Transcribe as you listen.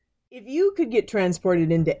If you could get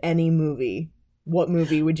transported into any movie, what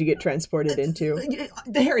movie would you get transported into?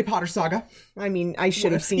 The Harry Potter saga. I mean, I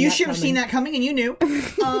should have seen You that should have coming. seen that coming, and you knew.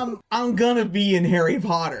 I'm gonna be in Harry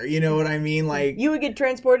Potter. You know what I mean? Like, You would get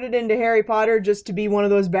transported into Harry Potter just to be one of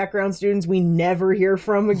those background students we never hear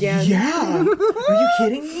from again. yeah. Are you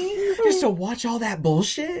kidding me? Just to watch all that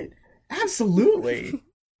bullshit? Absolutely.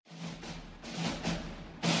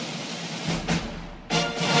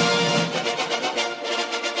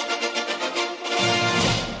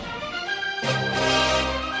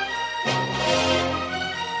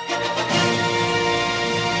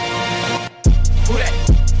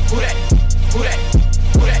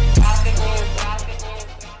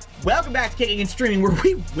 Welcome back to Kicking and Streaming, where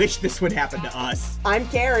we wish this would happen to us. I'm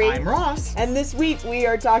Carrie. I'm Ross. And this week we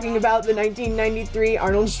are talking about the 1993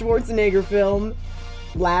 Arnold Schwarzenegger film,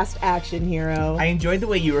 Last Action Hero. I enjoyed the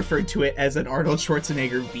way you referred to it as an Arnold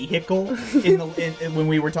Schwarzenegger vehicle when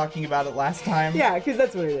we were talking about it last time. Yeah, because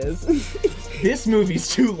that's what it is. This movie's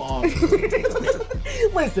too long.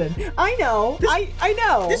 Listen, I know. I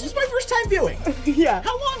know. This was my first time viewing. Yeah.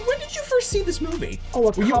 How long? When did you first see this movie? Oh,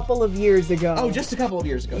 a couple of years ago. Oh, just a couple of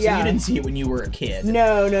years ago. So Yeah. you didn't see it when you were a kid.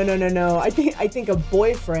 No. I think a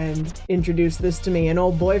boyfriend introduced this to me, an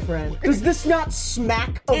old boyfriend. Does this not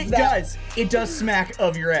smack of It that? does. It does smack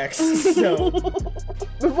of your ex. So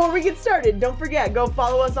Before we get started, don't forget, go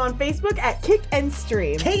follow us on Facebook at Kick and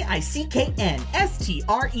Stream.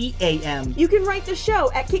 KICKNSTREAM. You can write the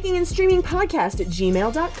show at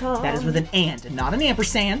kickingandstreamingpodcast@gmail.com. That is with an and not an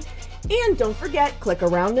ampersand. And don't forget, click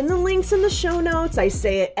around in the links in the show notes. I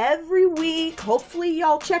say it every week. Hopefully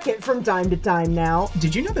y'all check it from time to time now.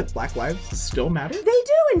 Did you know that Black lives still matter? They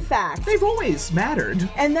do, in fact. They've always mattered.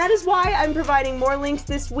 And that is why I'm providing more links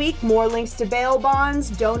this week, more links to bail bonds,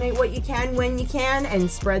 donate what you can when you can, and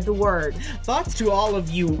spread the word. Thoughts to all of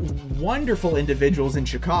you wonderful individuals in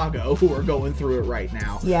Chicago who are going through it right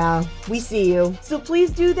now. Yeah, we see you. So please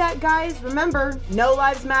do that, guys. Remember, no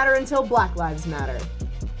lives matter until Black lives matter.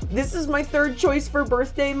 This is my third choice for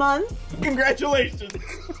birthday month. Congratulations.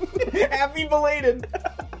 Happy belated.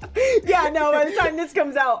 Yeah, no, by the time this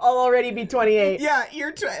comes out, I'll already be 28. Yeah,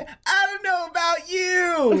 I don't know about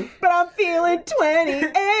you, But I'm feeling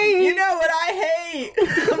 28. You know what I hate?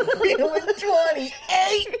 I'm feeling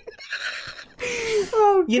 28.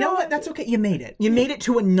 Oh, You know God. what? That's okay. You made it. You made it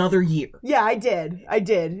to another year. Yeah, I did.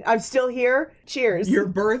 I'm still here. Cheers. Your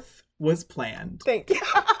birth was planned. Thank you.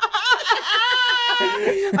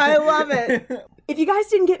 I love it. If you guys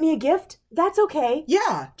didn't get me a gift, that's okay.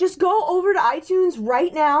 Yeah. Just go over to iTunes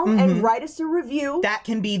right now and write us a review. That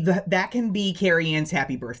can be Carrie Ann's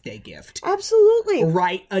happy birthday gift. Absolutely.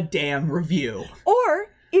 Write a damn review.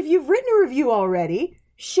 Or if you've written a review already,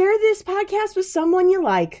 share this podcast with someone you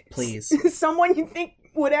like. Please. Someone you think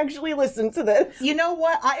would actually listen to this. You know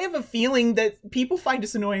what? I have a feeling that people find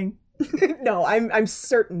us annoying. No, I'm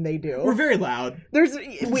certain they do. We're very loud.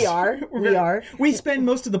 We are. We spend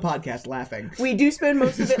most of the podcast laughing. We do spend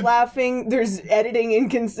most of it laughing. There's editing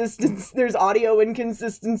inconsistencies. There's audio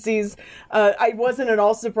inconsistencies. I wasn't at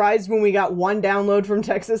all surprised when we got one download from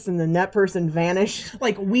Texas and then that person vanished.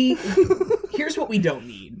 Like, here's what we don't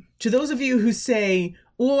need. To those of you who say,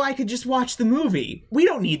 well, I could just watch the movie. We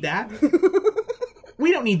don't need that.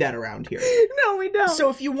 We don't need that around here. No, we don't. So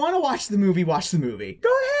if you want to watch the movie, watch the movie. Go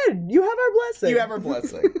ahead. You have our blessing. You have our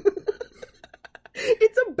blessing.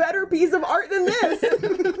 It's a better piece of art than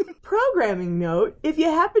this. Programming note, if you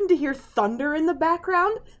happen to hear thunder in the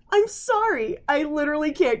background, I'm sorry. I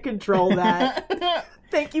literally can't control that.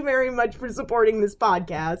 Thank you very much for supporting this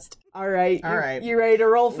podcast. All right. You ready to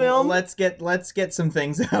roll film? Let's get some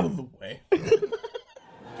things out of the way.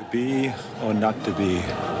 To be or not to be?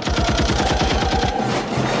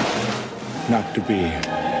 Not to be.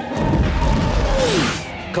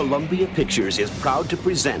 Columbia Pictures is proud to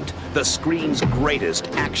present the screen's greatest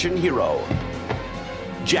action hero,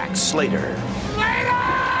 Jack Slater.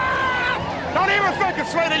 Don't even think it,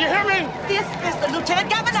 Slater, you hear me? This is the Lieutenant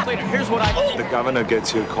Governor. Slater, here's what I... The governor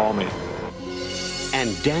gets here, call me.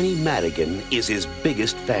 And Danny Madigan is his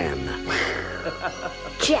biggest fan.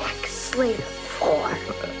 Jack Slater 4.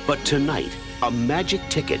 But tonight, a magic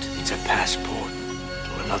ticket... It's a passport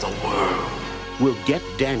to another world. ...will get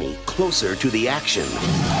Danny closer to the action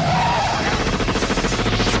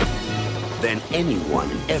than anyone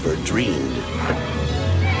ever dreamed.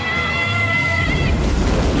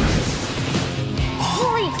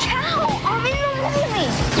 Holy cow! I'm in the movie!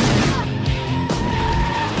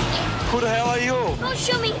 Who the hell are you? Don't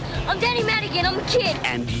shoot me! I'm Danny Madigan, I'm a kid!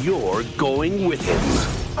 And you're going with him.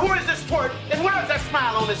 Who is this twerp? And where is that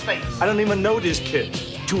smile on his face? I don't even know this kid.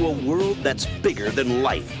 To a world that's bigger than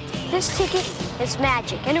life. This ticket It's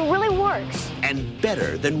magic, and it really works. and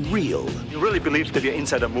better than real. You really believe that you're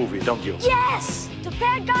inside a movie, don't you? Yes! The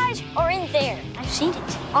bad guys are in there. I've seen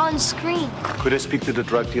it. On screen. Could I speak to the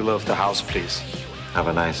drug dealer of the house, please? Have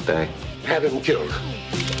a nice day. Have him killed.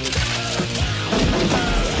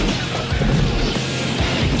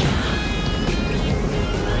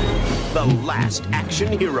 The Last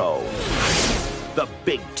Action Hero. The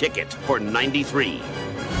Big Ticket for '93.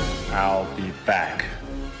 I'll be back.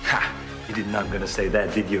 Ha! You did not gonna say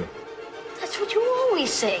that, did you? That's what you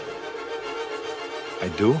always say. I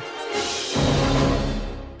do?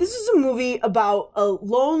 This is a movie about a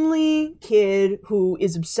lonely kid who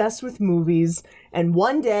is obsessed with movies, and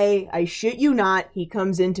one day, I shit you not, he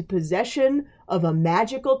comes into possession of a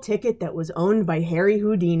magical ticket that was owned by Harry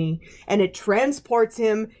Houdini, and it transports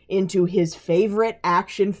him into his favorite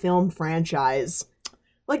action film franchise.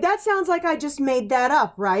 Like, that sounds like I just made that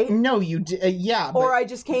up, right? No, yeah. Or I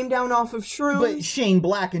just came down off of shrooms. But Shane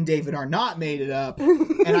Black and David Arnott made it up,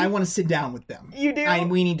 and I want to sit down with them. You do?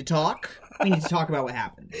 We need to talk. We need to talk about what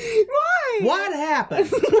happened. Why? What happened?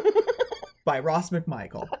 By Ross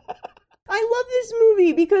McMichael. I love this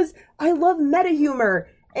movie because I love meta humor,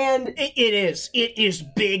 and It is. It is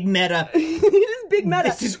big meta. it is big meta.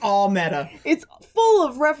 This is all meta. It's full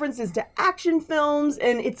of references to action films,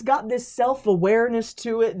 and it's got this self-awareness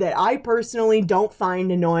to it that I personally don't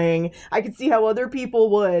find annoying. I could see how other people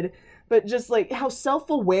would, but just like how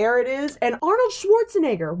self-aware it is. And Arnold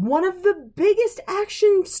Schwarzenegger, one of the biggest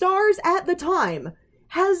action stars at the time,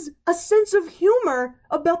 has a sense of humor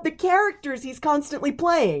about the characters he's constantly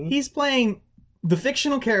playing. He's playing the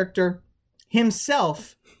fictional character,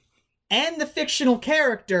 himself, and the fictional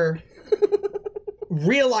character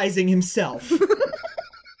realizing himself.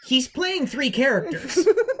 He's playing 3 characters.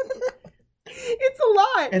 It's a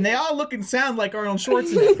lot. And they all look and sound like Arnold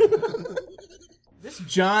Schwarzenegger. This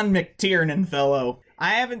John McTiernan fellow,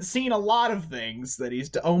 I haven't seen a lot of things that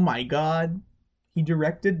he's oh my god. He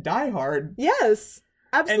directed Die Hard. Yes,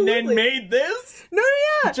 absolutely. And then made this? No,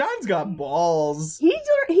 yeah. John's got balls. He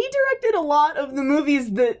directed a lot of the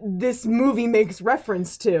movies that this movie makes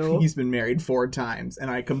reference to. He's been married 4 times,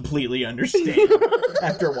 and I completely understand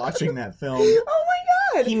after watching that film. Oh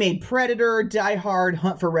my god! He made Predator, Die Hard,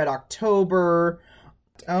 Hunt for Red October.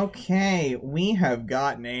 Okay, we have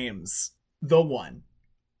got names. The one,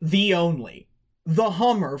 the only, the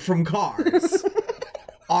Hummer from Cars.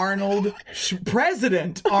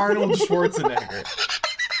 President Arnold Schwarzenegger.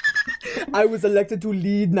 I was elected to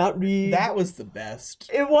lead, not read. That was the best.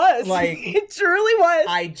 It was. Like, it truly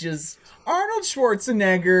was. Arnold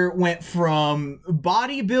Schwarzenegger went from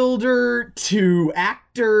bodybuilder to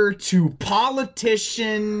actor to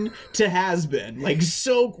politician to has-been, like,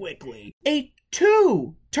 so quickly. A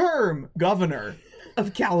 2-term governor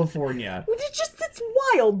of California. It's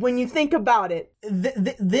wild when you think about it.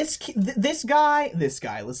 This guy,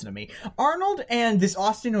 listen to me. Arnold and this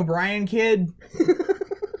Austin O'Brien kid.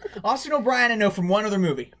 Austin O'Brien I know from one other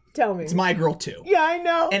movie. Tell me. It's My Girl 2. Yeah, I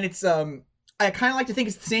know. And it's, I kind of like to think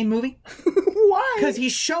it's the same movie. Why? Because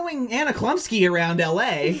he's showing Anna Klumsky around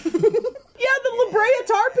L.A. Yeah, the La Brea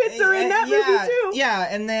Tar Pits are in that movie too. Yeah,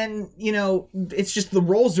 and then, it's just the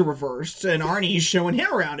roles are reversed, and Arnie's showing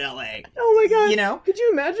him around L.A. Oh my god. You know? Could you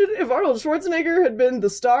imagine if Arnold Schwarzenegger had been the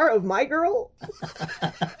star of My Girl?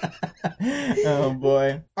 Oh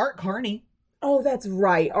boy. Art Carney. Oh, that's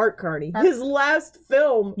right, Art Carney. His last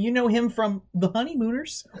film. You know him from The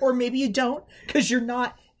Honeymooners? Or maybe you don't, because you're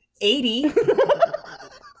not 80.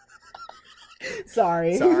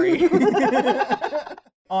 Sorry.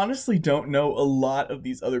 Honestly don't know a lot of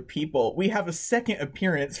these other people. We have a second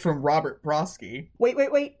appearance from Robert Prosky. Wait,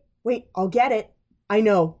 I'll get it. I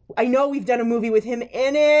know we've done a movie with him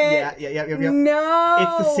in it. Yeah. No.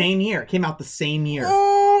 It's the same year. It came out the same year.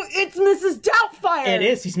 Oh, it's Mrs. Doubtfire. It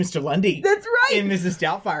is. He's Mr. Lundy. That's right. In Mrs.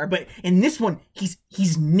 Doubtfire. But in this one, he's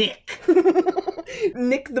Nick.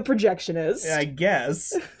 Nick the projectionist. I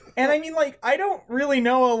guess. And I mean, I don't really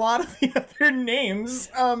know a lot of the other names.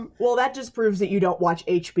 Well, that just proves that you don't watch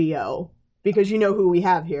HBO. Because you know who we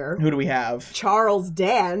have here. Who do we have? Charles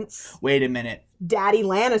Dance. Wait a minute. Daddy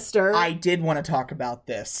Lannister. I did want to talk about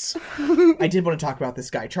this.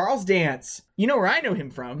 Guy. Charles Dance. You know where I know him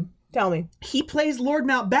from? Tell me. He plays Lord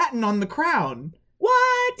Mountbatten on The Crown.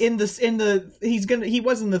 What? He was in the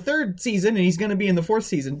 3rd season, and he's gonna be in the 4th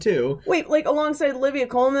season too. Wait, alongside Olivia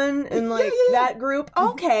Colman and that group?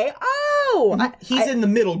 Okay. Oh! He's in the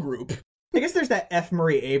middle group. I guess there's that F.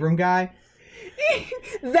 Murray Abraham guy.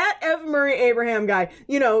 That F. Murray Abraham guy,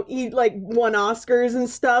 he won Oscars and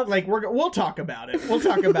stuff. We'll talk about it. We'll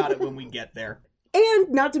talk about it when we get there. And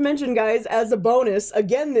not to mention, guys, as a bonus,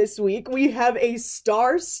 again this week, we have a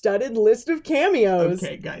star-studded list of cameos.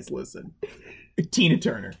 Okay, guys, listen. Tina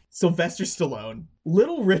Turner, Sylvester Stallone,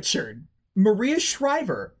 Little Richard, Maria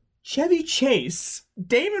Shriver, Chevy Chase,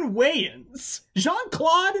 Damon Wayans,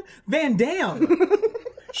 Jean-Claude Van Damme,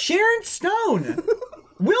 Sharon Stone,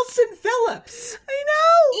 Wilson Phillips,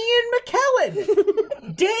 Ian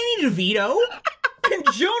McKellen, Danny DeVito, and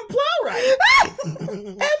Joan Plowright,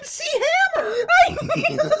 MC Hammer.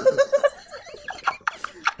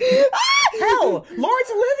 Hell,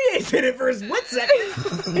 Laurence Olivier's in it for a split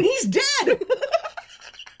second, and he's dead.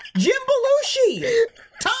 Jim Belushi,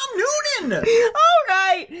 Tom Noonan,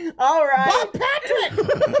 All right. Bob Patrick.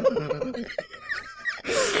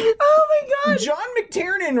 Oh my god. John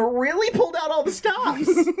McTiernan really pulled out all the stops.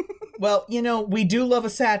 Well, you know, we do love a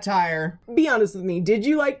satire. Be honest with me, did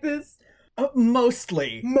you like this?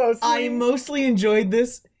 Mostly. I mostly enjoyed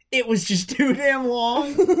this. It was just too damn long,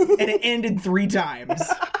 and it ended 3 times.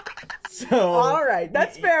 So. All right,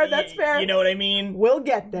 that's fair, that's fair. You know what I mean? We'll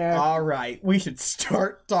get there. All right, we should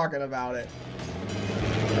start talking about it.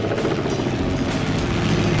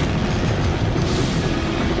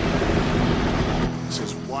 This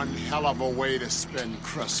is one hell of a way to spend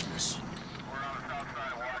Christmas.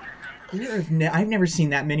 I've never seen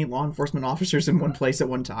that many law enforcement officers in one place at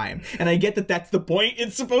one time. And I get that that's the point.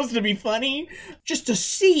 It's supposed to be funny. Just a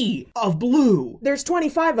sea of blue. There's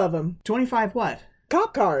 25 of them. 25 what?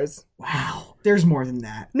 Cop cars. Wow. There's more than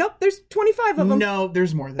that. Nope, there's 25 of them. No,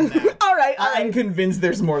 there's more than that. All right. I'm convinced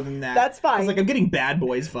there's more than that. That's fine. I was like, I'm getting Bad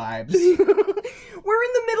Boys vibes. We're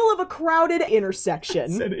in the middle of a crowded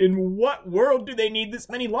intersection. Said, in what world do they need this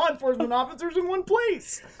many law enforcement officers in one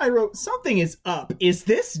place? I wrote, something is up. Is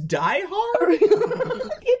this Die Hard?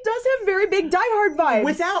 It does have very big Die Hard vibes.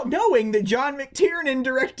 Without knowing that John McTiernan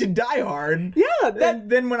directed Die Hard. Yeah.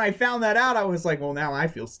 Then when I found that out, I was like, well, now I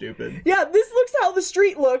feel stupid. Yeah, this looks how the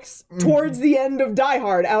street looks towards the end of Die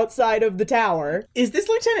Hard outside of the tower. Is this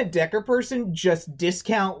Lieutenant Decker person just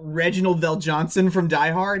discount Reginald Vell Johnson from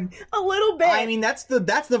Die Hard? A little bit. I mean, that's the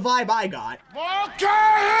vibe I got.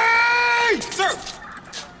 Okay! Sir!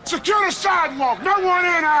 Secure the sidewalk! No one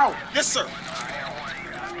in out! Yes, sir.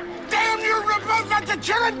 Damn you, remote! Let the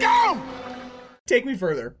children go! Take me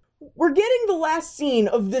further. We're getting the last scene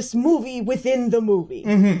of this movie within the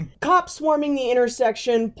movie. Cops swarming the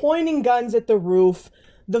intersection, pointing guns at the roof.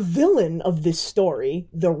 The villain of this story,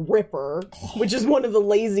 the Ripper, which is one of the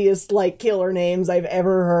laziest, killer names I've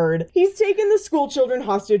ever heard. He's taken the school children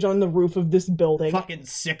hostage on the roof of this building. Fucking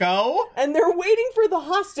sicko. And they're waiting for the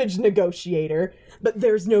hostage negotiator, but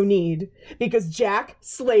there's no need, because Jack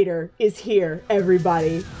Slater is here,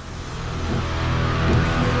 everybody.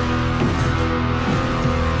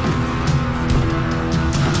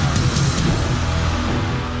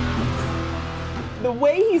 The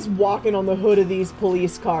way he's walking on the hood of these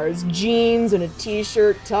police cars, jeans and a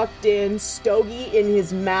t-shirt tucked in, stogie in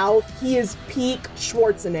his mouth, he is peak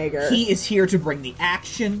Schwarzenegger. He is here to bring the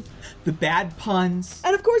action, the bad puns.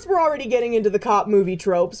 And of course we're already getting into the cop movie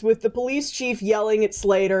tropes, with the police chief yelling at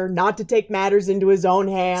Slater not to take matters into his own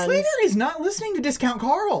hands. Slater is not listening to Discount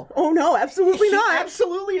Carl. Oh no, absolutely He not.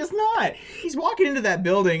 absolutely is not. He's walking into that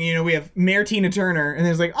building, we have Mayor Tina Turner, and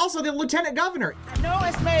there's also the Lieutenant Governor. No,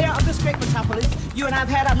 as mayor of this great metropolis, you and I have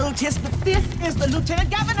had our little test, but this is the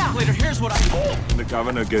lieutenant governor. Later, here's what I... When the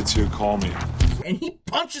governor gets here, call me. And he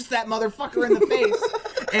punches that motherfucker in the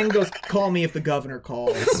face and goes, call me if the governor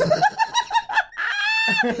calls.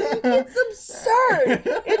 It's absurd.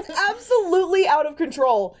 It's absolutely out of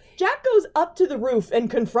control. Jack goes up to the roof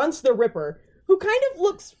and confronts the Ripper, who kind of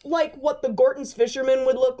looks like what the Gorton's Fisherman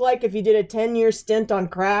would look like if he did a 10-year stint on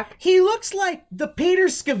crack. He looks like the Peter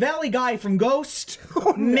Scavelli guy from Ghost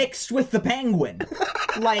mixed with the Penguin.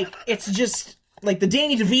 It's just... the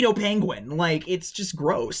Danny DeVito penguin. It's just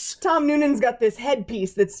gross. Tom Noonan's got this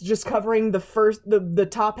headpiece that's just covering the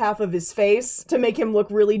top half of his face to make him look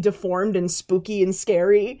really deformed and spooky and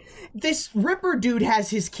scary. This Ripper dude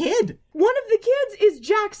has his kid. One of the kids is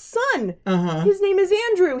Jack's son. His name is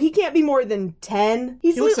Andrew. He can't be more than 10.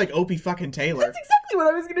 He looks like Opie fucking Taylor. That's exactly what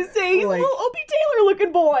I was going to say. He's a little Opie Taylor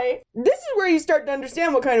looking boy. This is where you start to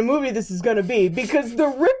understand what kind of movie this is going to be, because the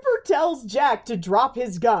Ripper tells Jack to drop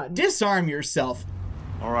his gun. Disarm yourself.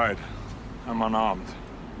 All right, I'm unarmed,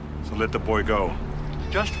 so let the boy go.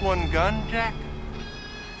 Just one gun, Jack?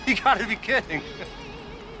 You gotta be kidding.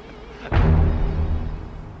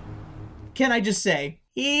 Can I just say,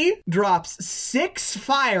 he drops 6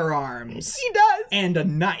 firearms. He does. And a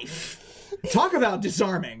knife. Talk about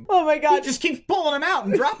disarming. Oh my god. He just keeps pulling them out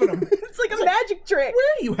and dropping them. It's like a magic trick.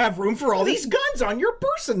 Where do you have room for all these guns on your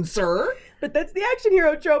person, sir? But that's the action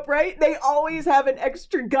hero trope, right? They always have an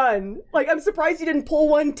extra gun. Like, I'm surprised he didn't pull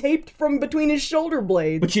one taped from between his shoulder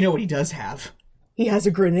blades. But you know what he does have? He has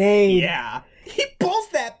a grenade. Yeah. He pulls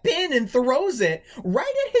that pin and throws it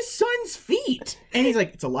right at his son's feet. And he's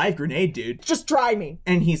like, it's a live grenade, dude. Just try me.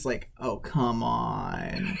 And he's like, oh, come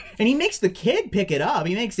on. And he makes the kid pick it up.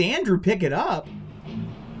 He makes Andrew pick it up.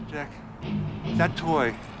 Jack, that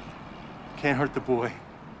toy can't hurt the boy.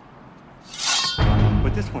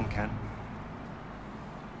 But this one can.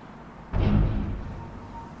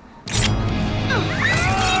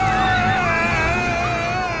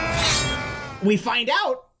 We find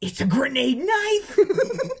out it's a grenade knife.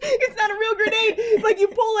 It's not a real grenade. Like, you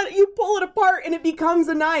pull it apart and it becomes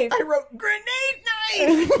a knife. I wrote grenade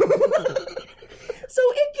knife. So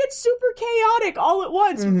it gets super chaotic all at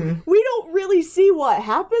once. Mm-hmm. We don't really see what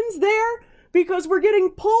happens there because we're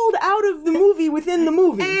getting pulled out of the movie within the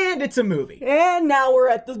movie. And it's a movie. And now we're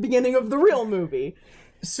at the beginning of the real movie.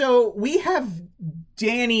 So we have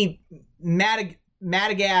Danny Madigan.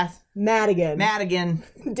 Danny Madigan.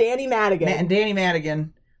 Danny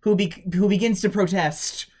Madigan, who begins to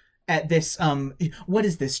protest at this, what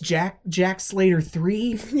is this, Jack Slater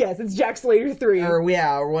 3? Yes, it's Jack Slater 3. Or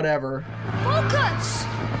whatever. Focus!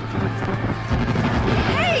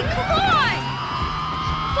 Hey, come on!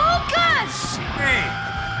 Focus! Hey,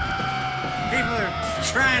 people are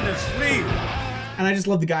trying to sleep. And I just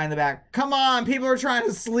love the guy in the back. Come on, people are trying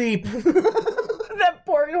to sleep. That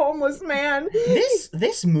poor homeless man.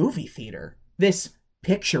 This movie theater, this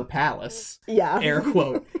picture palace, yeah, air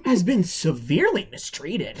quote, has been severely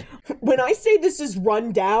mistreated. When I say this is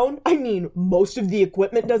run down, I mean most of the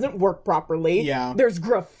equipment doesn't work properly. Yeah. There's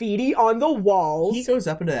graffiti on the walls. He goes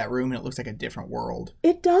up into that room and it looks like a different world.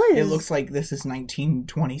 It does. It looks like this is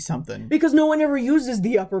 1920 something. Because no one ever uses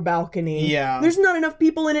the upper balcony. Yeah. There's not enough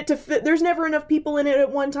people in it to fit. There's never enough people in it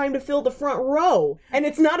at one time to fill the front row. And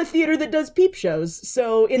it's not a theater that does peep shows.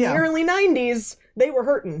 So in the early 90s, they were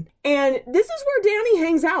hurting. And this is where Danny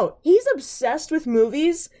hangs out. He's obsessed with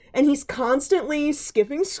movies, and he's constantly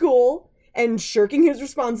skipping school and shirking his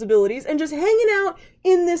responsibilities and just hanging out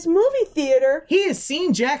in this movie theater. He has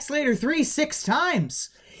seen Jack Slater 3 6 times.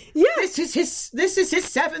 Yeah. This is his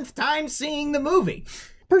 7th time seeing the movie.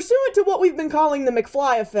 Pursuant to what we've been calling the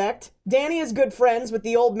McFly effect, Danny is good friends with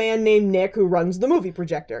the old man named Nick who runs the movie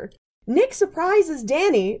projector. Nick surprises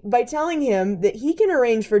Danny by telling him that he can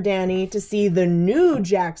arrange for Danny to see the new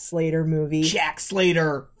Jack Slater movie, Jack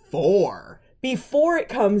Slater 4, before it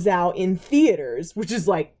comes out in theaters, which is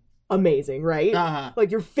like amazing, right? Uh-huh. Like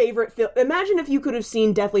your favorite film. Imagine if you could have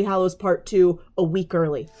seen Deathly Hallows Part 2 a week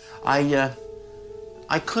early. I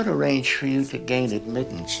could arrange for you to gain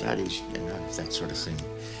admittance. That is, if that sort of thing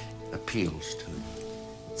appeals to you.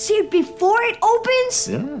 See it before it opens?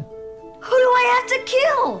 Yeah. Who do I have to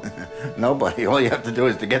kill? Nobody. All you have to do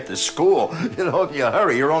is to get to school. If you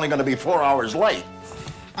hurry, you're only going to be 4 hours late.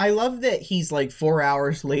 I love that he's like 4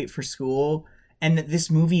 hours late for school and that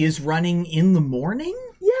this movie is running in the morning?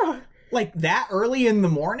 Yeah. Like that early in the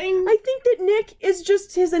morning? I think that Nick is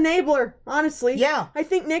just his enabler, honestly. Yeah. I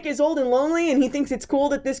think Nick is old and lonely and he thinks it's cool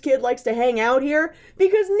that this kid likes to hang out here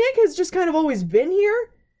because Nick has just kind of always been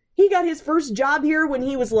here. He got his first job here when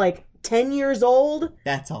he was like 10 years old.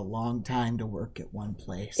 That's a long time to work at one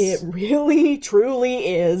place. It really, truly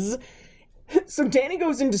is. So Danny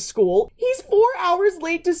goes into school. He's 4 hours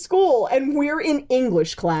late to school, and we're in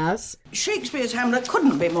English class. Shakespeare's Hamlet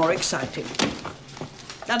couldn't be more exciting.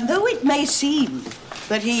 And though it may seem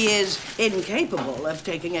that he is incapable of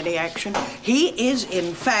taking any action, he is,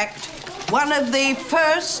 in fact, one of the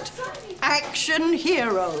first action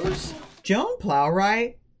heroes. Joan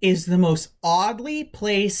Plowright is the most oddly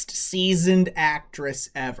placed seasoned actress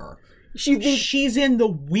ever. She's in the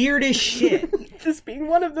weirdest shit. This being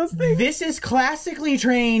one of those things. This is classically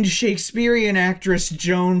trained Shakespearean actress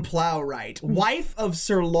Joan Plowright, wife of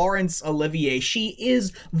Sir Laurence Olivier. She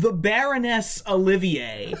is the Baroness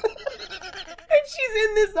Olivier. And she's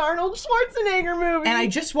in this Arnold Schwarzenegger movie. And I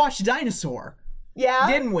just watched Dinosaur.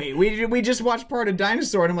 Yeah? Didn't we? We just watched part of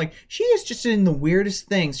Dinosaur, and I'm like, she is just in the weirdest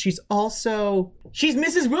things. She's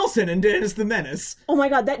Mrs. Wilson in Dennis the Menace. Oh my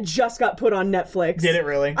god, that just got put on Netflix. Did it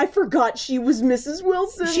really? I forgot she was Mrs.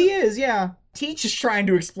 Wilson. She is, yeah. Teach is trying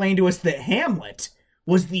to explain to us that Hamlet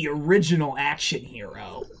was the original action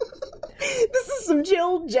hero. This is some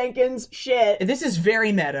Jill Jenkins shit. This is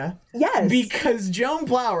very meta. Yes. Because Joan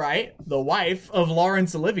Plowright, the wife of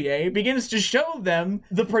Laurence Olivier, begins to show them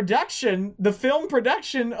the film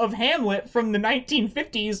production of Hamlet from the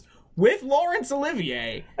 1950s with Laurence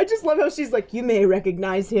Olivier. I just love how she's like, you may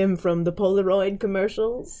recognize him from the Polaroid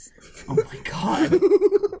commercials. Oh my god.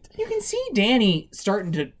 You can see Danny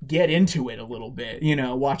starting to get into it a little bit, you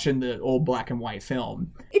know, watching the old black and white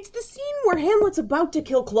film. It's the scene where Hamlet's about to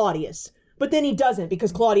kill Claudius, but then he doesn't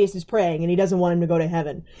because Claudius is praying and he doesn't want him to go to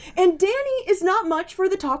heaven. And Danny is not much for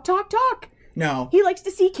the talk. No. He likes to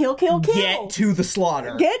see kill. Get to the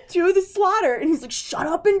slaughter. Get to the slaughter. And he's like, shut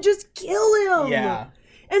up and just kill him. Yeah.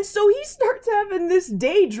 And so he starts having this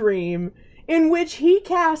daydream in which he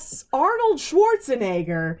casts Arnold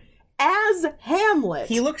Schwarzenegger as Hamlet.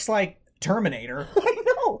 He looks like Terminator. I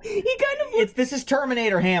know. He kind of This is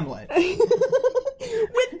Terminator Hamlet.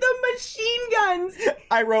 with the machine guns.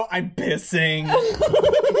 I wrote, I'm pissing.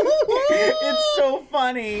 It's so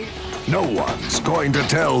funny. No one's going to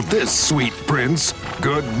tell this sweet prince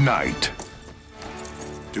good night.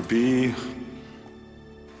 To be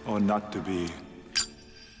or not to be?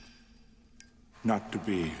 Not to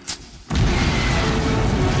be.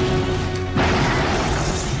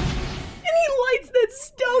 That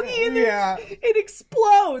stogie and yeah. It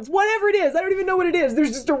explodes. Whatever it is. I don't even know what it is.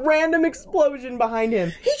 There's just a random explosion behind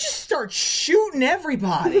him. He just starts shooting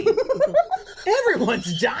everybody.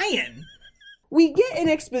 Everyone's dying. We get an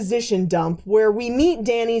exposition dump where we meet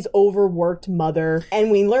Danny's overworked mother,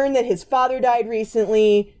 and we learn that his father died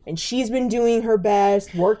recently, and she's been doing her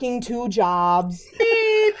best, working 2 jobs.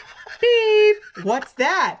 Beep, beep. What's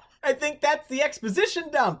that? I think that's the exposition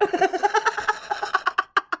dump.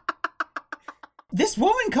 This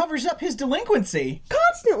woman covers up his delinquency.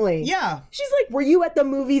 Constantly. Yeah. She's like, were you at the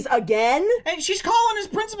movies again? And she's calling his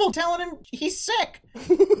principal, telling him he's sick.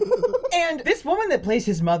 And this woman that plays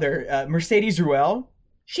his mother, Mercedes Ruehl,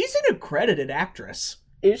 she's an accredited actress.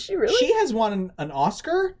 Is she really? She has won an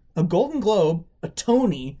Oscar, a Golden Globe, a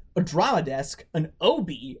Tony, a Drama Desk, an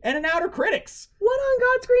Obie, and an Outer Critics. What on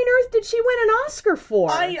God's green earth did she win an Oscar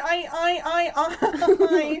for? I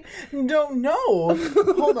don't know.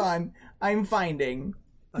 Hold on. I'm finding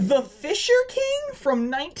The Fisher King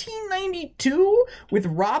from 1992 with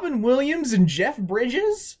Robin Williams and Jeff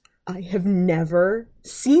Bridges. I have never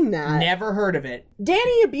seen that. Never heard of it.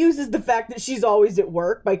 Danny abuses the fact that she's always at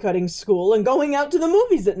work by cutting school and going out to the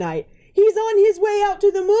movies at night. He's on his way out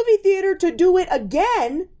to the movie theater to do it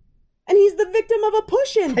again, and he's the victim of a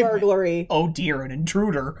push-in burglary. Oh dear, an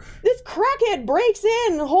intruder. This crackhead breaks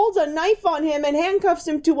in, holds a knife on him, and handcuffs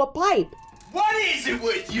him to a pipe. What is it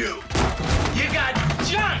with you? You got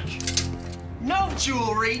junk! No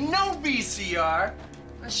jewelry, no VCR,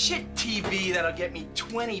 a shit TV that'll get me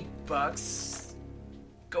 $20.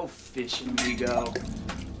 Go fishing, Rigo.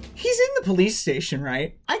 He's in the police station,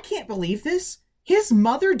 right? I can't believe this. His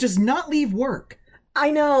mother does not leave work. I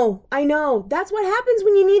know. That's what happens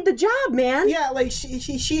when you need the job, man. Yeah, like,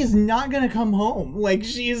 she is not gonna come home. Like,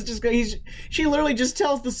 she literally just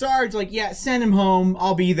tells the Sarge, like, yeah, send him home,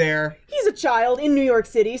 I'll be there. He's a child in New York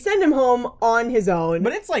City, send him home on his own.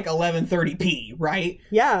 But it's like 11:30 right?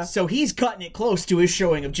 Yeah. So he's cutting it close to his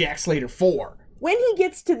showing of Jack Slater 4. When he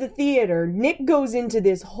gets to the theater, Nick goes into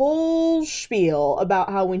this whole spiel about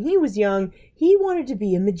how when he was young, he wanted to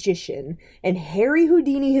be a magician, and Harry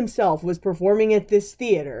Houdini himself was performing at this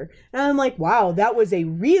theater. And I'm like, wow, that was a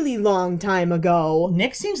really long time ago.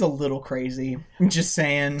 Nick seems a little crazy. I'm just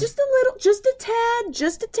saying. Just a little, just a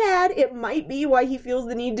tad. It might be why he feels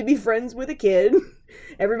the need to be friends with a kid.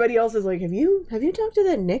 Everybody else is like, have you talked to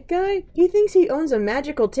that Nick guy? He thinks he owns a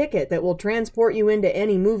magical ticket that will transport you into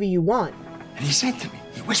any movie you want. And he said to me,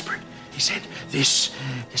 he whispered, he said, this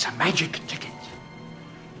is a magic ticket.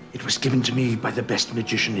 It was given to me by the best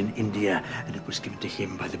magician in India, and it was given to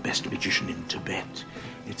him by the best magician in Tibet.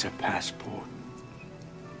 It's a passport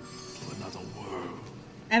to another world.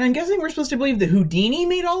 And I'm guessing we're supposed to believe that Houdini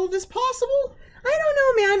made all of this possible? I don't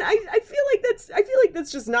know, man. I feel like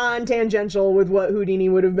that's just non-tangential with what Houdini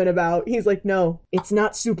would have been about. He's like, no, it's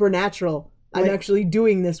not supernatural. I'm actually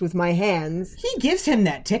doing this with my hands. He gives him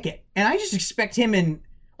that ticket, and I just expect him and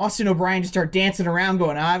Austin O'Brien to start dancing around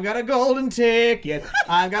going, I've got a golden ticket,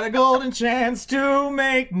 I've got a golden chance to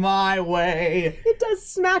make my way. It does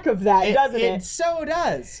smack of that, doesn't it? It so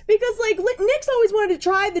does. Because, like, Nick's always wanted to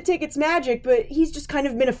try the ticket's magic, but he's just kind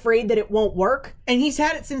of been afraid that it won't work. And he's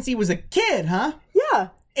had it since he was a kid, huh? Yeah.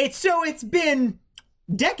 It's been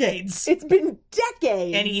decades. It's been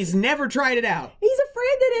decades. And he's never tried it out. He's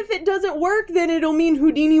afraid that if it doesn't work, then it'll mean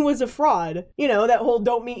Houdini was a fraud. You know, that whole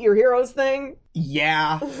don't meet your heroes thing.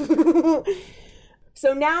 Yeah.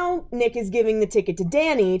 So now Nick is giving the ticket to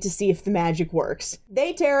Danny to see if the magic works.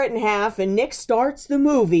 They tear it in half and Nick starts the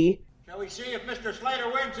movie. Shall we see if Mr. Slater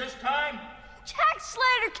wins this time? Jack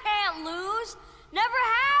Slater can't lose. Never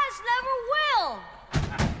has, never will.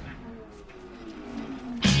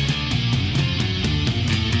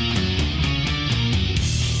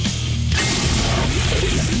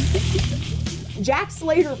 Jack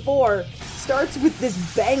Slater 4 starts with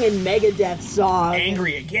this banging Megadeth song.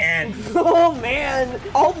 Angry again. Oh man.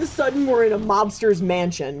 All of a sudden we're in a mobster's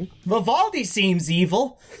mansion. Vivaldi seems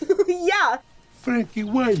evil. Yeah. Frankie,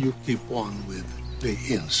 why you keep on with the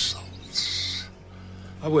insults?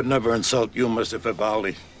 I would never insult you, Mr.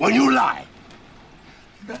 Vivaldi. When you lie,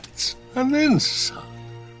 that's an insult.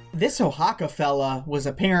 This Oaxaca fella was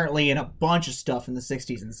apparently in a bunch of stuff in the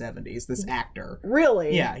 60s and 70s, this actor.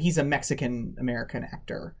 Really? Yeah, he's a Mexican-American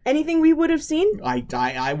actor. Anything we would have seen? I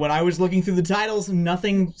when I was looking through the titles,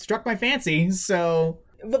 nothing struck my fancy, so...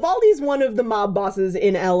 Vivaldi's one of the mob bosses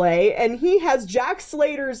in LA, and he has Jack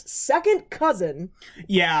Slater's second cousin.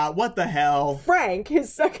 Yeah, what the hell? Frank,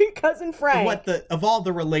 his second cousin Frank. Of all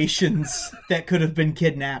the relations that could have been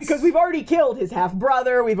kidnapped. Because we've already killed his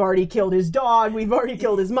half-brother, we've already killed his dog, we've already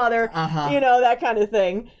killed his mother, you know, that kind of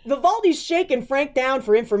thing. Vivaldi's shaking Frank down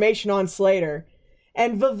for information on Slater.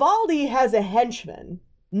 And Vivaldi has a henchman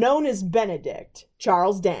known as Benedict,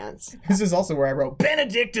 Charles Dance. This is also where I wrote,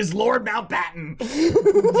 Benedict is Lord Mountbatten.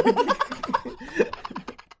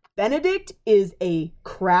 Benedict is a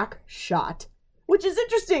crack shot, which is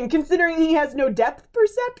interesting considering he has no depth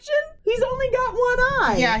perception. He's only got one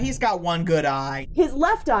eye. Yeah, he's got one good eye. His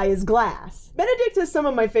left eye is glass. Benedict has some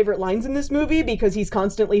of my favorite lines in this movie because he's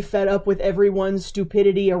constantly fed up with everyone's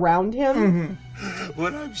stupidity around him.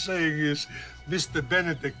 What I'm saying is, Mr.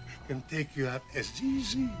 Benedict can take you out as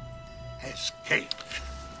easy as cake.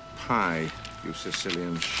 Pie, you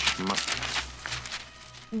Sicilian schmuck.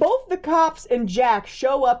 Both the cops and Jack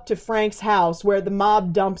show up to Frank's house where the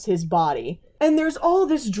mob dumps his body. And there's all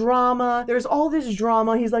this drama.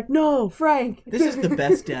 He's like, no, Frank. This is the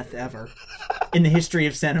best death ever in the history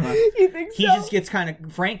of cinema. You think so?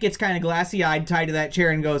 Frank gets kind of glassy-eyed, tied to that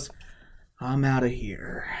chair and goes, I'm out of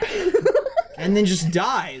here. And then just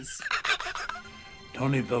dies.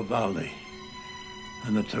 Tony Vivaldi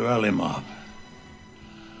and the Torelli mob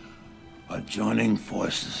are joining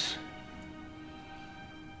forces.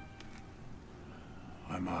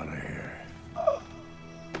 I'm out of here.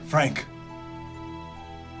 Frank.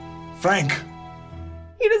 Frank.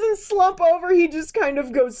 He doesn't slump over, he just kind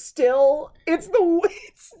of goes still. It's the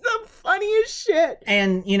funniest shit.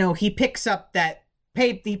 And, you know, he picks up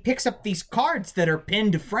these cards that are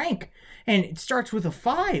pinned to Frank, and it starts with a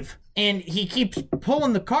 5. And he keeps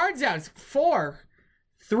pulling the cards out. It's 4,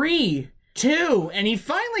 3, 2, and he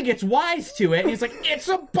finally gets wise to it, and he's like, it's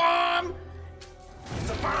a bomb!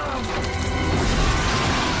 It's a bomb!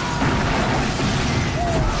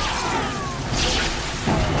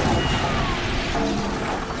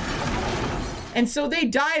 And so they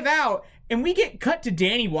dive out, and we get cut to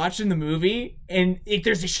Danny watching the movie, and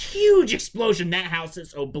there's this huge explosion. That house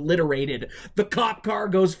is obliterated. The cop car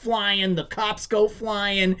goes flying. The cops go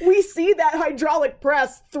flying. We see that hydraulic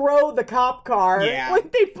press throw the cop car. Yeah.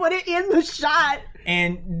 Like they put it in the shot.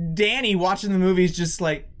 And Danny watching the movie is just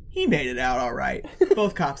like, he made it out all right.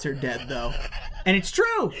 Both cops are dead, though. And it's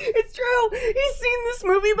true. It's true. He's seen this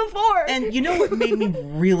movie before. And you know what made me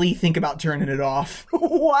really think about turning it off?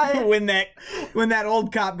 What? When that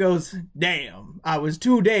old cop goes, damn, I was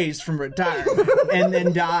 2 days from retirement, and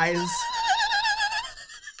then dies.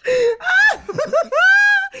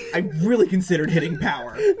 I really considered hitting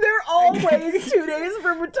power. They're always 2 days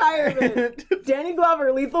from retirement. Danny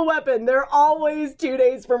Glover, Lethal Weapon, they're always 2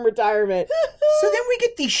 days from retirement. So then we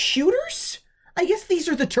get these shooters? I guess these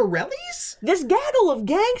are the Torellis? This gaggle of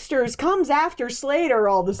gangsters comes after Slater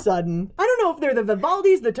all of a sudden. I don't know if they're the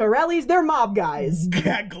Vivaldis, the Torellis, they're mob guys.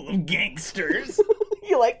 Gaggle of gangsters.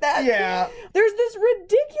 You like that? Yeah. There's this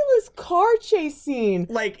ridiculous car chase scene.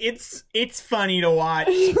 Like, it's funny to watch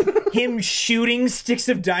him shooting sticks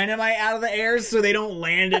of dynamite out of the air so they don't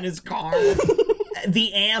land in his car.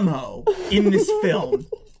 The ammo in this film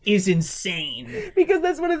is insane. Because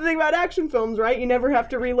that's one of the things about action films, right? You never have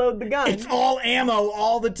to reload the gun. It's all ammo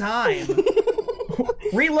all the time.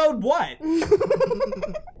 Reload what?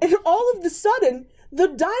 And all of a sudden, the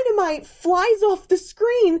dynamite flies off the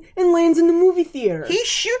screen and lands in the movie theater. He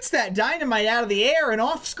shoots that dynamite out of the air and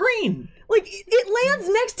off screen. Like, it lands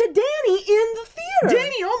next to Danny in the theater.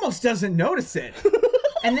 Danny almost doesn't notice it.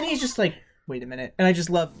 And then he's just like, wait a minute. And I just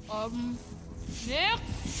love... Yep.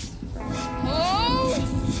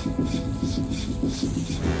 Oh!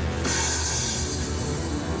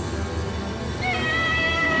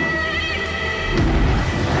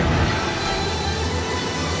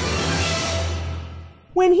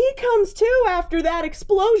 When he comes to after that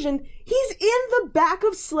explosion, he's in the back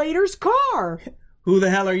of Slater's car. Who the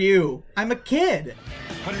hell are you? I'm a kid.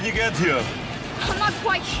 How did you get here? I'm not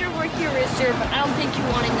quite sure where here is, sir, but I don't think you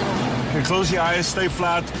want to know. Okay, close your eyes, stay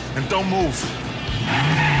flat, and don't move.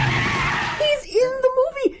 He's in the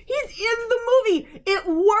movie. He's in the movie. It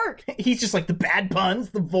worked. He's just like the bad puns,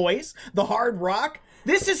 the voice, the hard rock.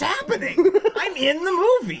 This is happening. I'm in the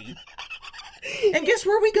movie. And guess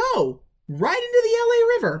where we go? Right into the LA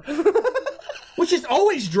River. Which is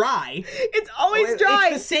always dry. It's always dry.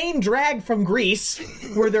 It's the same drag from Grease,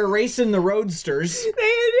 where they're racing the roadsters. It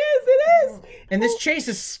is. And this chase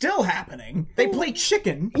is still happening. They play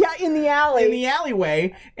chicken. Yeah, in the alley. In the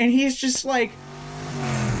alleyway. And he's just like...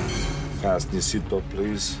 Fasten your seatbelt,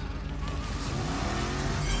 please.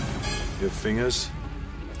 Your fingers.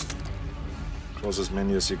 Close as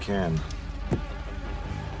many as you can.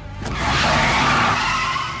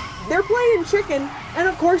 They're playing chicken, and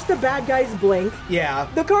of course the bad guys blink. Yeah.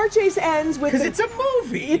 The car chase ends with... Because it's a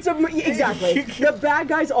movie. Exactly. The bad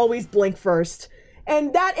guys always blink first.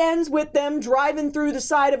 And that ends with them driving through the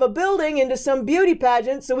side of a building into some beauty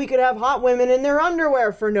pageant so we could have hot women in their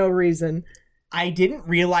underwear for no reason. I didn't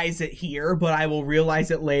realize it here, but I will realize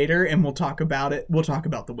it later, and we'll talk about it. We'll talk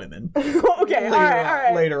about the women. Okay, all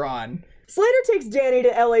right. Later on. Slater takes Danny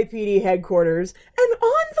to LAPD headquarters, and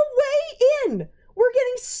on the way in... we're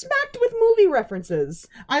getting smacked with movie references.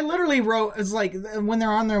 I literally wrote, it's like, when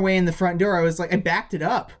they're on their way in the front door, I was like, I backed it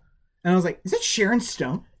up. And I was like, is that Sharon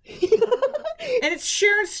Stone? And it's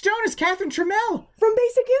Sharon Stone as Catherine Trammell. From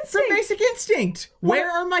Basic Instinct. Where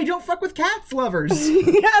are my Don't Fuck with Cats lovers?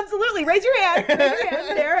 Yeah, absolutely. Raise your hand.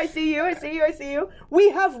 There, I see you.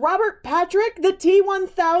 We have Robert Patrick, the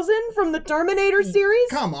T-1000 from the Terminator series.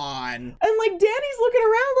 Come on. And, like, Danny's looking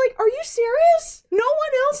around like, are you serious? No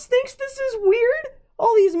one else thinks this is weird?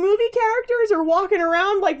 All these movie characters are walking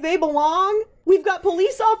around like they belong. We've got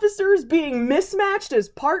police officers being mismatched as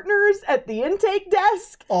partners at the intake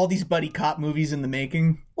desk. All these buddy cop movies in the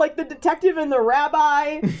making. Like the detective and the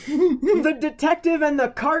rabbi. The detective and the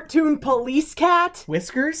cartoon police cat.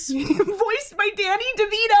 Whiskers? Voiced by Danny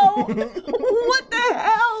DeVito. What the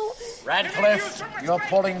hell? Radcliffe, you're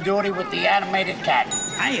pulling duty with the animated cat.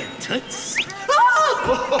 Hiya, Toots.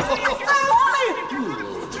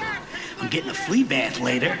 I'm getting a flea bath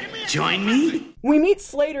later. Join me? We meet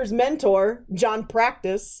Slater's mentor, John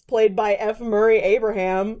Practice, played by F. Murray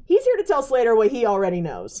Abraham. He's here to tell Slater what he already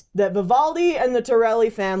knows. That Vivaldi and the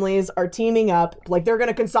Torelli families are teaming up, like they're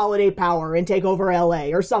gonna consolidate power and take over LA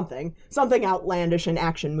or something. Something outlandish and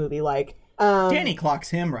action movie-like. Danny clocks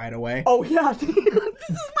him right away. Oh, yeah. This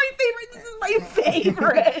is my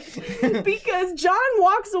favorite. Because John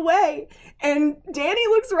walks away, and Danny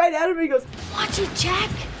looks right at him and he goes, "Watch it, Jack.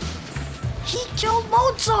 He killed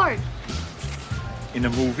Mozart. In a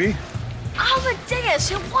movie? Amadeus,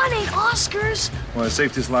 he won 8 Oscars. Well, I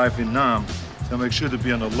saved his life in Nam, so make sure to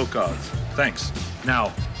be on the lookout. Thanks.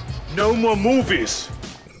 Now, no more movies.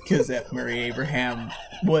 Because F. Murray Abraham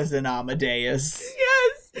was an Amadeus.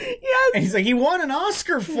 Yes. And he's like, he won an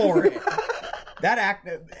Oscar for it.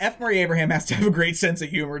 F. Murray Abraham has to have a great sense of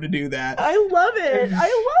humor to do that. I love it.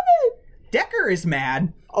 Decker is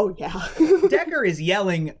mad. Oh, yeah. Decker is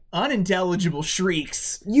yelling unintelligible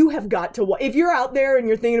shrieks. You have got to if you're out there and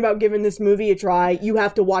you're thinking about giving this movie a try, you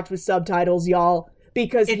have to watch with subtitles, y'all.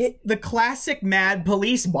 Because it's the classic mad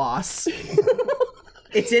police boss.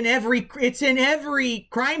 It's in every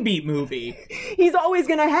Crime Beat movie. He's always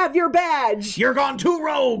gonna have your badge. You're gone too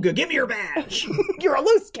rogue. Give me your badge. You're a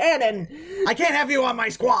loose cannon. I can't have you on my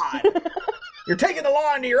squad. You're taking the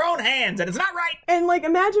law into your own hands, and it's not right. And, like,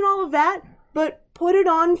 imagine all of that, but put it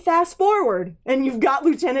on fast forward, and you've got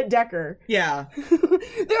Lieutenant Decker. Yeah.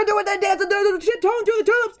 They're doing that dance, and they're shit tone through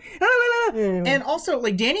the tulips. And also,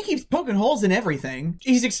 like, Danny keeps poking holes in everything.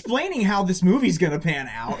 He's explaining how this movie's gonna pan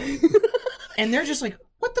out. And they're just like,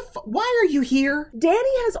 what the why are you here?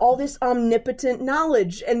 Danny has all this omnipotent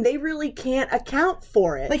knowledge, and they really can't account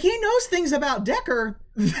for it. Like, he knows things about Decker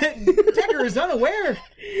that Decker is unaware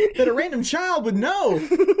that a random child would know.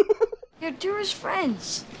 You're dearest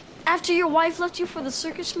friends. After your wife left you for the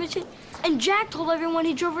circus midget, and Jack told everyone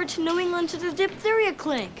he drove her to New England to the diphtheria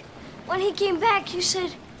clinic. When he came back, you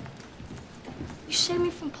said, "You saved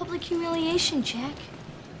me from public humiliation, Jack.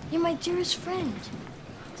 You're my dearest friend."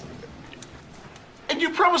 And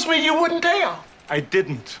you promised me you wouldn't tell. I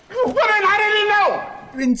didn't. Well, then how did he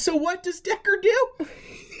know? And so what does Decker do?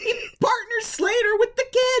 He partners Slater with the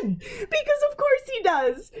kid. Because of course he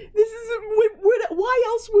does. This is why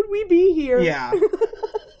else would we be here? Yeah.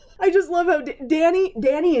 I just love how Danny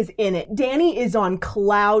is in it. Danny is on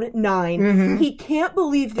cloud 9. Mm-hmm. He can't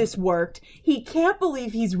believe this worked. He can't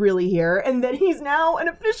believe he's really here, and that he's now an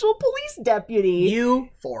official police deputy.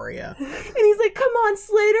 Euphoria. And he's like, "Come on,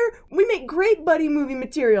 Slater. We make great buddy movie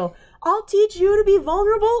material. I'll teach you to be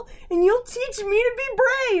vulnerable, and you'll teach me to be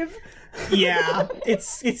brave." Yeah,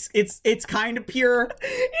 it's kind of pure. It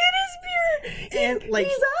is pure. And like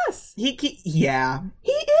he's us. Yeah.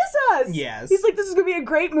 He is us. Yes. He's like, this is gonna be a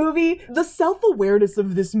great movie. The self-awareness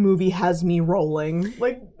of this movie has me rolling.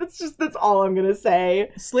 Like, that's all I'm gonna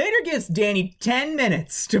say. Slater gives Danny 10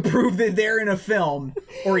 minutes to prove that they're in a film,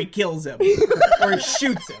 or he kills him, or he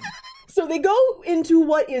shoots him. So they go into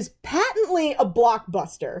what is patently a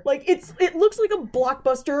blockbuster. Like, it looks like a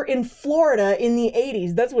blockbuster in Florida in the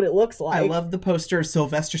 80s. That's what it looks like. I love the poster of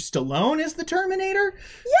Sylvester Stallone as the Terminator.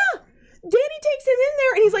 Yeah! Danny takes him in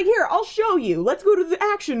there and he's like, here, I'll show you. Let's go to the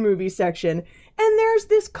action movie section. And there's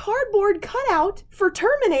this cardboard cutout for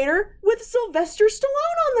Terminator with Sylvester Stallone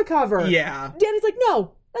on the cover. Yeah. Danny's like,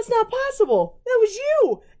 no, that's not possible. That was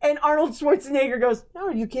you. And Arnold Schwarzenegger goes, no,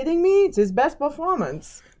 are you kidding me? It's his best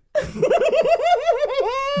performance.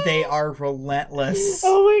 They are relentless.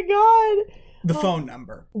 Oh my god. The phone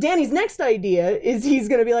number. Danny's next idea is he's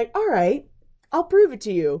gonna be like, all right, I'll prove it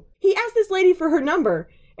to you. He asked this lady for her number,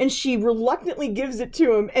 and she reluctantly gives it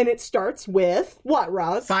to him, and it starts with, what,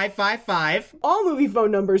 Ross? 555. All movie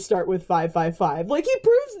phone numbers start with 555. Like, he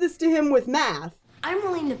proves this to him with math. I'm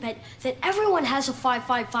willing to bet that everyone has a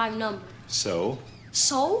 555 number. So?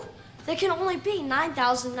 So? There can only be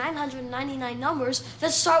 9,999 numbers that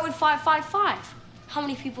start with 555. How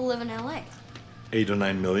many people live in LA? 8 or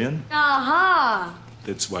 9 million? Aha!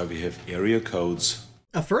 That's why we have area codes.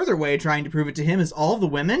 A further way of trying to prove it to him is all the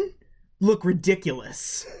women look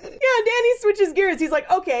ridiculous. Yeah, Danny switches gears. He's like,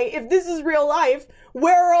 okay, if this is real life,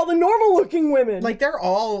 where are all the normal looking women? Like, they're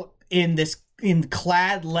all in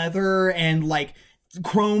clad leather and like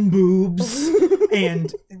chrome boobs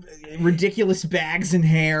and ridiculous bags and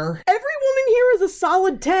hair. Every woman here is a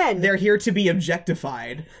solid 10. They're here to be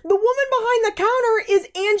objectified. The woman behind the counter is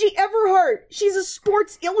Angie Everhart. She's a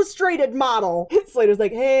Sports Illustrated model. Slater's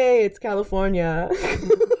like, hey, it's California.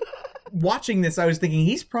 Watching this, I was thinking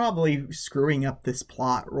he's probably screwing up this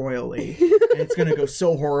plot royally. And it's going to go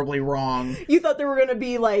so horribly wrong. You thought there were going to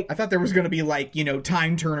be like... I thought there was going to be like,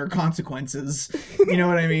 Time Turner consequences. You know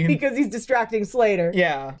what I mean? Because he's distracting Slater.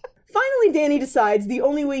 Yeah. Finally, Danny decides the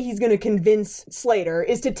only way he's going to convince Slater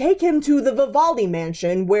is to take him to the Vivaldi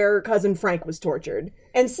mansion where Cousin Frank was tortured.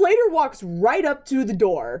 And Slater walks right up to the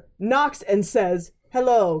door, knocks and says,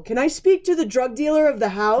 hello, can I speak to the drug dealer of the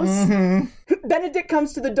house? Mm-hmm. Benedict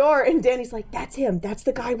comes to the door and Danny's like, that's him. That's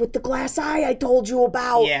the guy with the glass eye I told you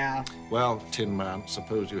about. Yeah. Well, Tin Man,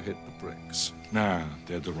 suppose you hit the bricks. Nah,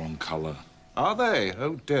 they're the wrong color. Are they?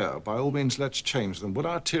 Oh dear. By all means, let's change them. Would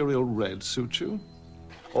arterial red suit you?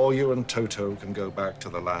 Or you and Toto can go back to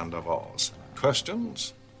the land of Oz.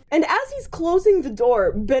 Questions? And as he's closing the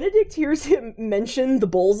door, Benedict hears him mention the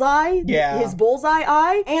bullseye. Yeah. His bullseye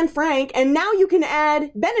eye and Frank. And now you can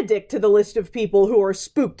add Benedict to the list of people who are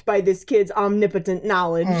spooked by this kid's omnipotent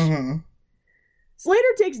knowledge. Mm-hmm.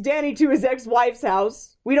 Slater takes Danny to his ex-wife's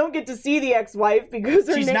house. We don't get to see the ex-wife because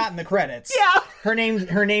she's not in the credits. Yeah. Her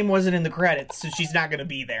name wasn't in the credits, so she's not going to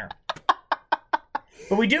be there.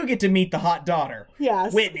 But we do get to meet the hot daughter.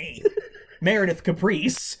 Yes. Whitney. Meredith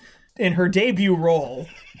Caprice in her debut role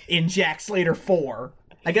in Jack Slater 4.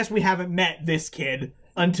 I guess we haven't met this kid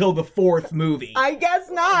until the 4th movie. I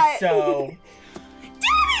guess not. So...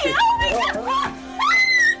 Daddy! Oh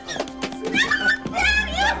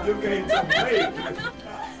my God!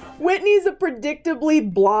 Whitney's a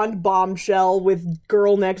predictably blonde bombshell with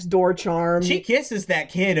girl next door charm. She kisses that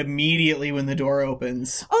kid immediately when the door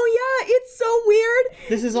opens. Oh yeah, it's so weird.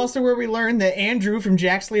 This is also where we learn that Andrew from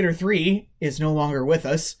Jack Slater 3 is no longer with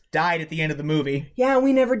us. Died at the end of the movie. Yeah,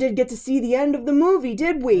 we never did get to see the end of the movie,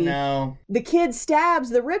 did we? No. The kid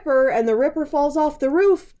stabs the Ripper and the Ripper falls off the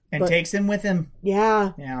roof. And takes him with him.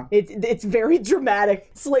 Yeah. Yeah. It's very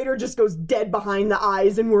dramatic. Slater just goes dead behind the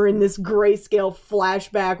eyes and we're in this grayscale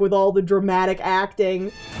flashback with all the dramatic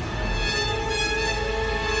acting.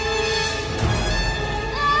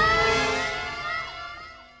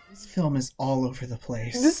 This film is all over the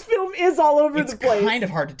place. This film is all over the place. It's kind of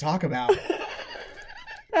hard to talk about.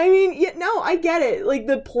 I mean, yeah, no, I get it. Like,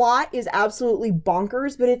 the plot is absolutely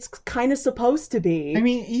bonkers, but it's kind of supposed to be. I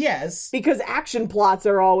mean, yes. Because action plots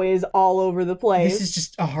are always all over the place. This is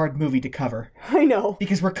just a hard movie to cover. I know.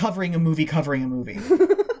 Because we're covering a movie covering a movie.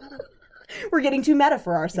 We're getting too meta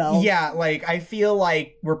for ourselves. Yeah, like, I feel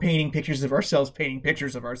like we're painting pictures of ourselves painting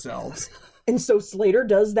pictures of ourselves. And so Slater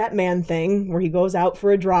does that man thing where he goes out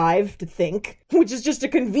for a drive to think, which is just a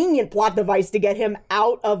convenient plot device to get him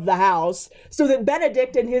out of the house so that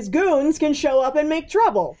Benedict and his goons can show up and make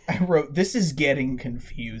trouble. I wrote, this is getting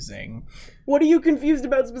confusing. What are you confused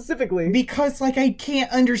about specifically? Because, like, I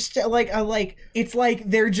can't understand, it's like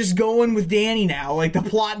they're just going with Danny now. Like, the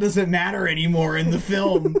plot doesn't matter anymore in the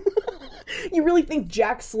film. You really think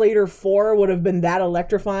Jack Slater 4 would have been that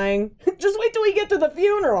electrifying? Just wait till we get to the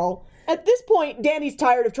funeral. At this point, Danny's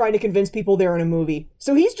tired of trying to convince people they're in a movie,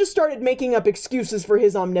 so he's just started making up excuses for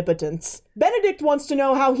his omnipotence. Benedict wants to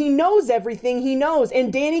know how he knows everything he knows,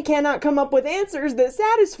 and Danny cannot come up with answers that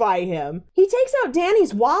satisfy him. He takes out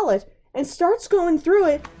Danny's wallet and starts going through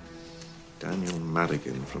it. Daniel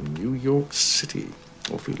Madigan from New York City.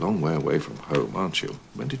 Awfully long way away from home, aren't you?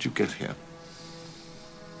 When did you get here?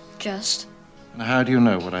 Just. And how do you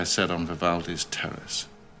know what I said on Vivaldi's Terrace?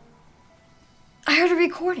 I heard a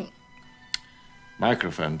recording.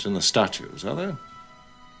 Microphones in the statues, are there?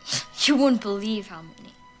 You wouldn't believe how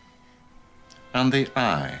many. And the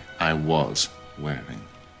eye I was wearing.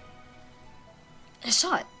 I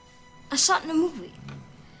saw it. I saw it in a movie.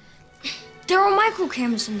 There are micro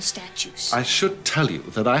cameras in the statues. I should tell you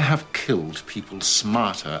that I have killed people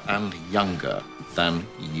smarter and younger than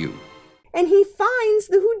you. And he finds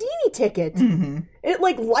the Houdini ticket. Mm-hmm.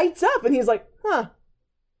 It, lights up, and he's like, huh,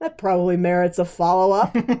 that probably merits a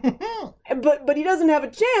follow-up. But he doesn't have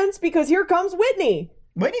a chance, because here comes Whitney.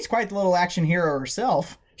 Whitney's quite the little action hero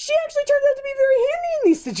herself. She actually turns out to be very handy in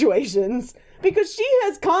these situations, because she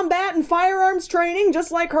has combat and firearms training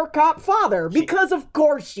just like her cop father, because of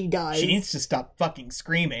course she does. She needs to stop fucking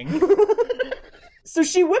screaming. So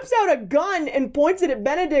she whips out a gun and points it at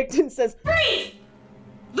Benedict and says, "Freeze!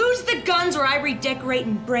 Lose the guns or I redecorate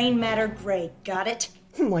in brain matter gray. Got it?"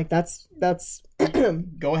 I'm like, that's...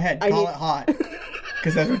 Go ahead, call it hot.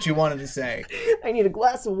 Because that's what you wanted to say. I need a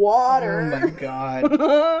glass of water. Oh my god.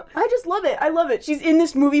 I just love it. I love it. She's in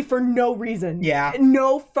this movie for no reason. Yeah.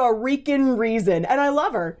 No freaking reason. And I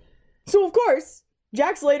love her. So, of course,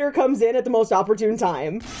 Jack Slater comes in at the most opportune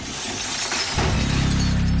time.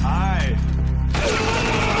 Hi.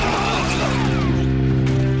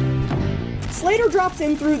 Slater drops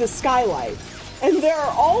in through the skylight. And there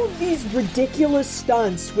are all of these ridiculous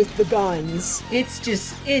stunts with the guns. It's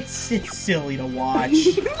silly to watch.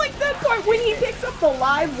 Like that part when he picks up the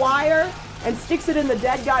live wire and sticks it in the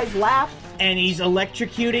dead guy's lap. And he's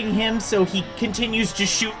electrocuting him so he continues to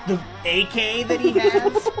shoot the AK that he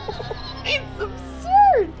has. It's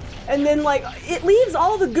absurd. And then, it leaves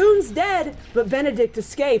all the goons dead, but Benedict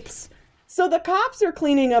escapes. So the cops are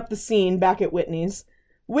cleaning up the scene back at Whitney's.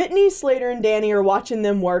 Whitney, Slater, and Danny are watching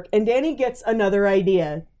them work, and Danny gets another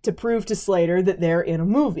idea to prove to Slater that they're in a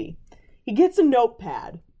movie. He gets a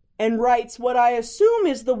notepad and writes what I assume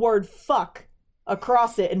is the word fuck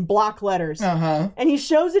across it in block letters. Uh-huh. And he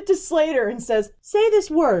shows it to Slater and says, "Say this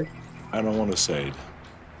word." I don't want to say it.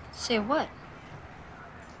 Say what?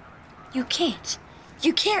 You can't.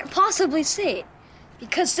 You can't possibly say it.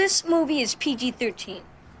 Because this movie is PG-13.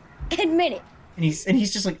 Admit it. And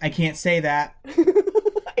he's just like, I can't say that.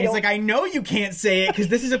 He's like, I know you can't say it because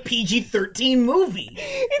this is a PG-13 movie.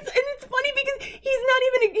 It's funny because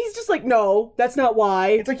he's just like, no, that's not why.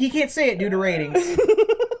 It's like he can't say it due to ratings.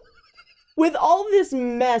 With all this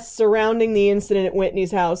mess surrounding the incident at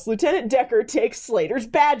Whitney's house, Lieutenant Decker takes Slater's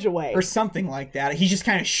badge away. Or something like that. He just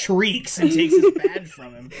kind of shrieks and takes his badge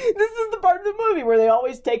from him. This is the part of the movie where they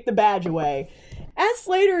always take the badge away. As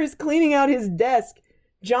Slater is cleaning out his desk,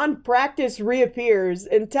 John Practice reappears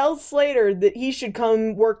and tells Slater that he should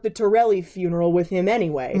come work the Torelli funeral with him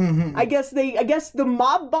anyway. Mm-hmm. I guess the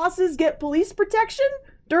mob bosses get police protection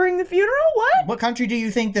during the funeral? What? What country do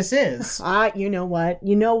you think this is? You know what?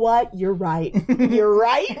 You're right. You're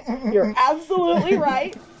right. You're absolutely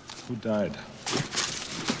right. Who died?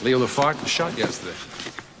 Leo the Fart was shot yesterday.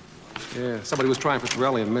 Yeah, somebody was trying for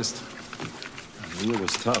Torelli and missed. Leo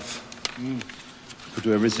was tough. Could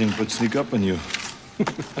do everything but sneak up on you.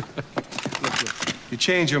 You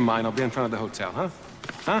change your mind, I'll be in front of the hotel, huh?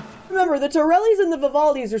 Huh? Remember, the Torellis and the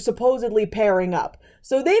Vivaldis are supposedly pairing up,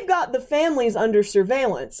 so they've got the families under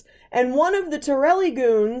surveillance. And one of the Torelli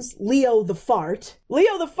goons, Leo the Fart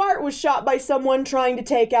was shot by someone trying to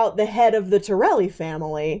take out the head of the Torelli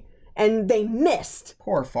family. And they missed.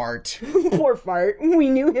 Poor Fart. Poor Fart. We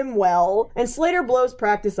knew him well. And Slater blows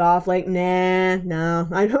Practice off like, nah,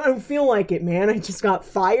 I don't feel like it, man. I just got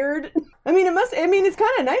fired. It's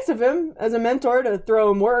kind of nice of him as a mentor to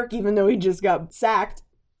throw him work, even though he just got sacked.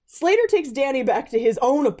 Slater takes Danny back to his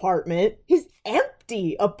own apartment. His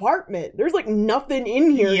empty apartment. There's nothing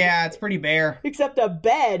in here. Yeah, it's pretty bare. Except a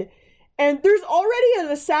bed. And there's already an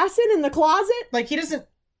assassin in the closet.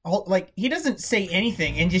 He doesn't say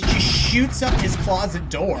anything and just shoots up his closet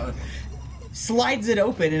door, slides it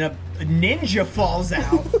open, and a ninja falls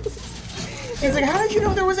out. He's like, how did you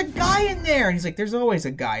know there was a guy in there? And he's like, there's always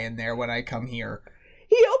a guy in there when I come here.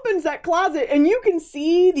 He opens that closet and you can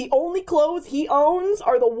see the only clothes he owns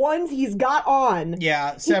are the ones he's got on.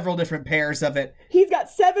 Yeah, several different pairs of it. He's got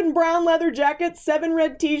 7 brown leather jackets, 7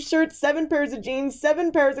 red t-shirts, 7 pairs of jeans,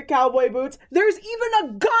 7 pairs of cowboy boots. There's even a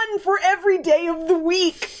gun for every day of the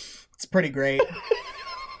week. It's pretty great.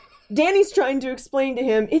 Danny's trying to explain to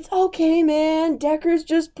him, it's okay, man. Decker's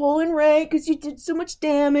just pulling rank because you did so much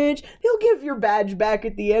damage. He'll give your badge back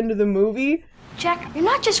at the end of the movie. Jack, you're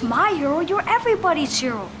not just my hero, you're everybody's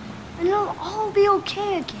hero. And it'll all be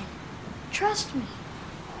okay again. Trust me.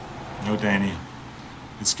 No, Danny.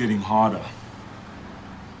 It's getting harder.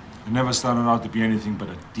 I never started out to be anything but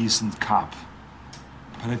a decent cop.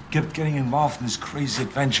 But I kept getting involved in these crazy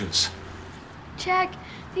adventures. Jack,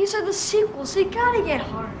 these are the sequels. They gotta get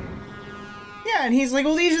harder. Yeah, and he's like,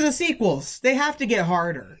 well, these are the sequels. They have to get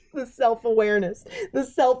harder. The self-awareness.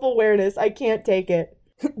 I can't take it.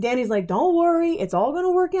 Danny's like, don't worry, it's all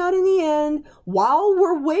gonna work out in the end. While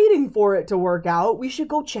we're waiting for it to work out, we should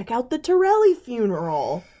go check out the Torelli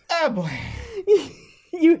funeral. Oh boy.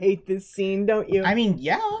 You hate this scene, don't you? I mean,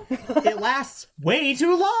 yeah. It lasts way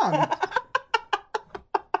too long.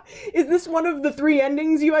 Is this one of the 3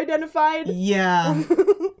 endings you identified? Yeah.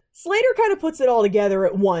 Slater kind of puts it all together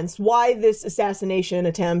at once, why this assassination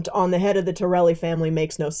attempt on the head of the Torelli family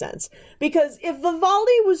makes no sense. Because if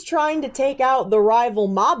Vivaldi was trying to take out the rival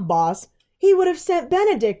mob boss, he would have sent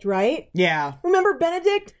Benedict, right? Yeah. Remember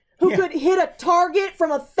Benedict? Who could hit a target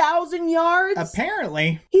from 1,000 yards?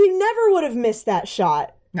 Apparently. He never would have missed that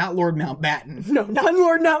shot. Not Lord Mountbatten. No, not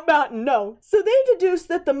Lord Mountbatten, no. So they deduce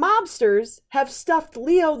that the mobsters have stuffed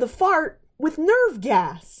Leo the Fart with nerve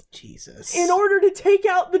gas. Jesus. In order to take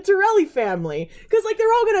out the Torelli family. Because, like,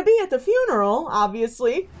 they're all going to be at the funeral,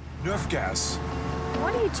 obviously. Nerve gas?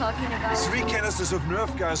 What are you talking about? 3 canisters of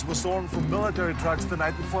nerve gas were stolen from military trucks the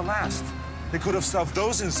night before last. They could have stuffed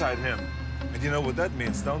those inside him. And you know what that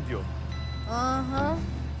means, don't you? Uh-huh.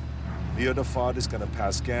 Leo the Fart is gonna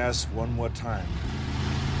pass gas one more time.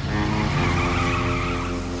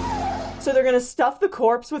 So they're going to stuff the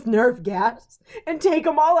corpse with nerve gas and take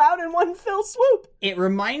them all out in one fell swoop. It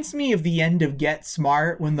reminds me of the end of Get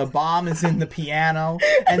Smart when the bomb is in the piano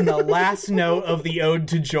and the last note of the Ode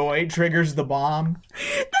to Joy triggers the bomb.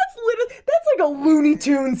 That's like a Looney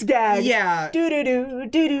Tunes gag. Yeah.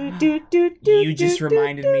 Do-do-do-do-do-do-do-do. You just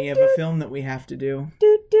reminded me of a film that we have to do.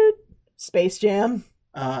 Space Jam.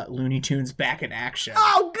 Looney Tunes Back in Action.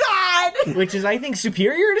 Oh, God! Which is, I think,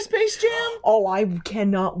 superior to Space Jam. Oh, I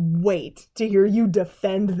cannot wait to hear you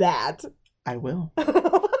defend that. I will.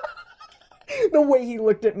 The way he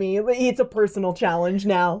looked at me, it's a personal challenge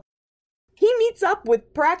now. He meets up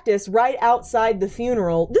with Practice right outside the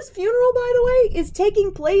funeral. This funeral, by the way, is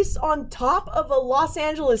taking place on top of a Los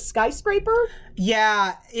Angeles skyscraper.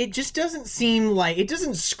 Yeah, it just doesn't seem like... It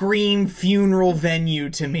doesn't scream funeral venue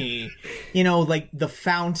to me. You know, like the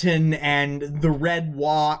fountain and the red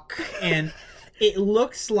walk. And it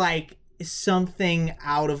looks like something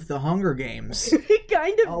out of the Hunger Games. It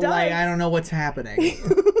kind of does. Like, I don't know what's happening.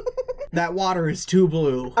 That water is too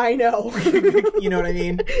blue. I know. You know what I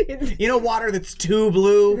mean? You know water that's too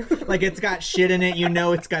blue? Like it's got shit in it, you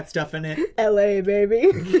know it's got stuff in it. LA,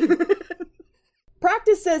 baby.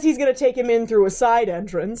 Practice says he's gonna take him in through a side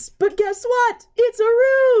entrance, but guess what? It's a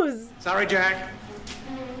ruse! Sorry, Jack.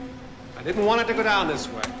 I didn't want it to go down this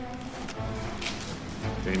way.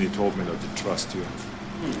 Danny told me not to trust you.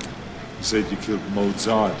 He said you killed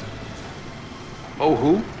Mozart. Oh,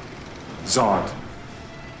 who? Zod.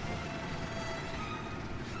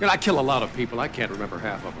 You know, I kill a lot of people. I can't remember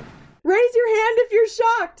half of them. Raise your hand if you're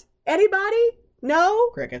shocked. Anybody? No?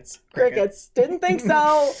 Crickets. Didn't think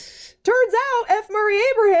so. Turns out F. Murray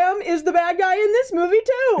Abraham is the bad guy in this movie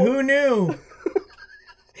too. Who knew?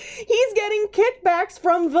 He's getting kickbacks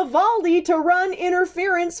from Vivaldi to run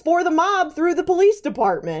interference for the mob through the police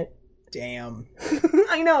department. Damn.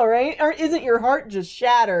 I know, right? Or isn't your heart just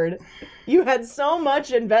shattered? You had so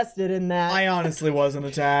much invested in that. I honestly wasn't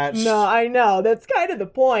attached. No, I know. That's kind of the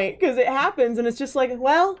point. Because it happens and it's just like,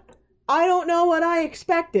 well, I don't know what I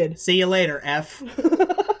expected. See you later, F.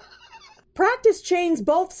 Practice chains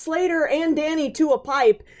both Slater and Danny to a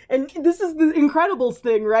pipe. And this is the Incredibles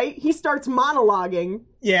thing, right? He starts monologuing.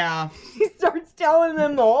 Yeah. He starts telling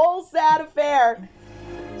them the whole sad affair.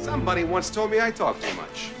 Somebody once told me I talk too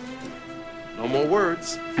much. No more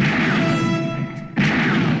words.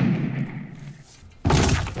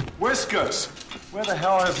 Whiskers, where the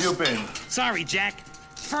hell have you been? Sorry, Jack.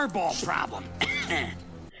 Furball problem.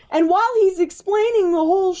 And while he's explaining the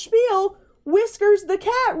whole spiel, Whiskers the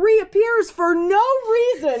cat reappears for no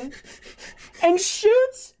reason and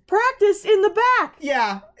shoots Practice in the back.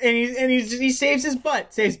 Yeah, and he saves his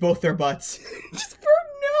butt. Saves both their butts. Just for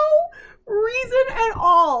reason at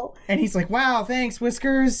all. And he's like, wow, thanks,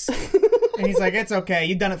 Whiskers. And he's like, it's okay.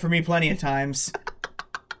 You've done it for me plenty of times.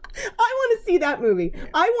 I want to see that movie.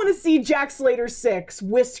 I want to see Jack Slater 6,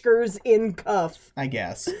 Whiskers in Cuff. I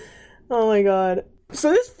guess. Oh my god.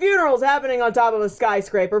 So this funeral's happening on top of a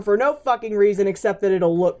skyscraper for no fucking reason except that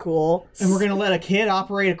it'll look cool. And we're gonna let a kid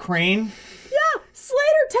operate a crane? Yeah,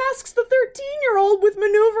 Slater tasks the 13-year-old with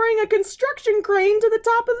maneuvering a construction crane to the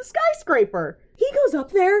top of the skyscraper. He goes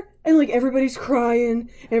up there, and like everybody's crying,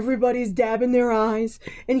 everybody's dabbing their eyes,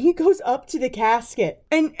 and he goes up to the casket.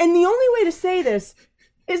 And the only way to say this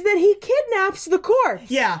is that he kidnaps the corpse.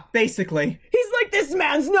 Yeah, basically. He's like, this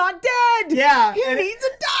man's not dead! Yeah. He needs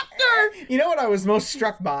a doctor! You know what I was most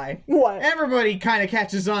struck by? What? Everybody kind of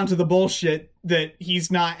catches on to the bullshit that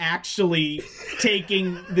he's not actually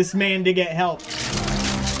taking this man to get help.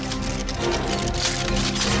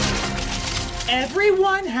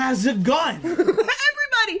 Everyone has a gun.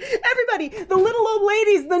 Everybody, the little old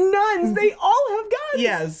ladies, the nuns, they all have guns.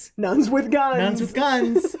 Yes. Nuns with guns. Nuns with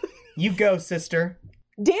guns. You go, sister.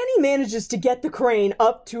 Danny manages to get the crane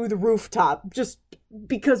up to the rooftop just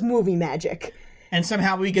because movie magic. And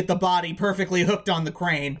somehow we get the body perfectly hooked on the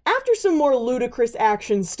crane. After some more ludicrous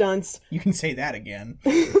action stunts... You can say that again.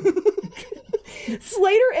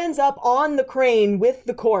 Slater ends up on the crane with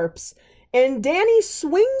the corpse, and Danny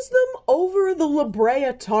swings them over the La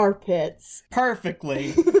Brea tar pits.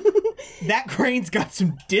 Perfectly. That crane's got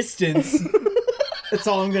some distance. That's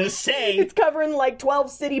all I'm gonna say. It's covering like 12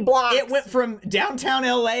 city blocks. It went from downtown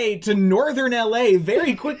LA to northern LA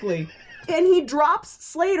very quickly. And he drops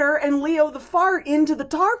Slater and Leo the Fart into the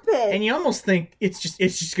tar pit. And you almost think it's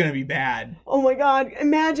just gonna be bad. Oh my god,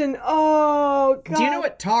 imagine. Oh god. Do you know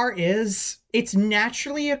what tar is? It's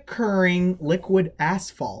naturally occurring liquid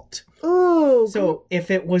asphalt. Ooh. So if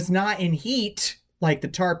it was not in heat, like the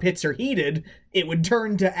tar pits are heated, it would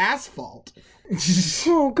turn to asphalt.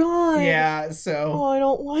 Oh god. Yeah, so. Oh, I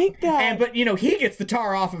don't like that. But you know, he gets the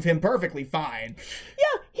tar off of him perfectly fine.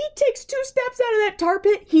 Yeah, he takes 2 steps out of that tar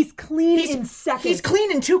pit. He's clean in seconds. He's clean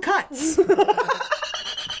in 2 cuts.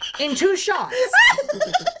 In 2 shots.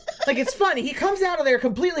 Like, it's funny. He comes out of there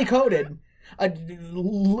completely coated.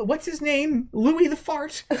 What's his name? Louis the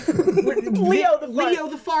Fart? Leo the Fart. Leo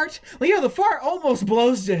the Fart. Leo the Fart almost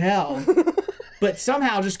blows to hell. But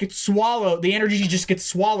somehow just gets swallowed. The energy just gets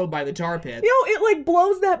swallowed by the tar pit. You know, it like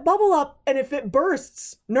blows that bubble up, and if it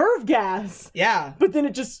bursts, nerve gas. Yeah. But then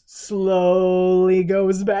it just slowly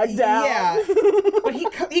goes back down. Yeah. But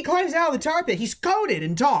he climbs out of the tar pit. He's coated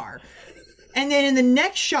in tar. And then in the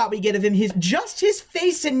next shot we get of him, just his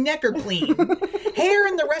face and neck are clean. Hair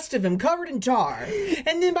and the rest of him covered in tar.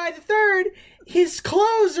 And then by the third, his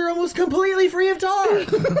clothes are almost completely free of tar.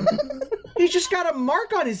 He's just got a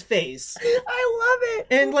mark on his face. I love it.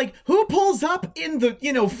 And like, who pulls up in the,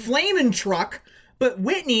 flaming truck but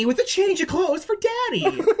Whitney with a change of clothes for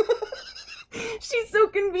Daddy? She's so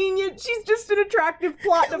convenient. She's just an attractive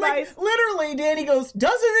plot device. Literally, Danny goes,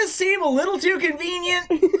 doesn't this seem a little too convenient?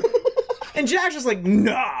 And Jack's just like,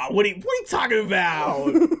 nah, what are you talking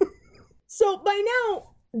about? So by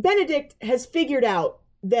now, Benedict has figured out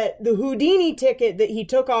that the Houdini ticket that he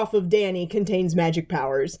took off of Danny contains magic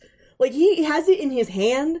powers. Like, he has it in his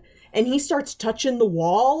hand, and he starts touching the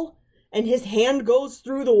wall, and his hand goes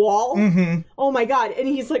through the wall. Mm-hmm. Oh my god. And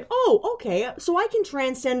he's like, oh, okay, so I can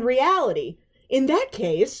transcend reality. In that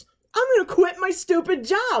case, I'm gonna quit my stupid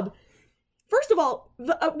job. First of all, we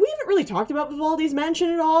haven't really talked about Vivaldi's mansion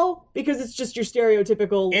at all, because it's just your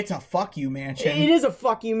stereotypical... It's a fuck you mansion. It is a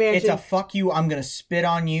fuck you mansion. It's a fuck you, I'm gonna spit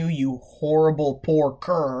on you, you horrible poor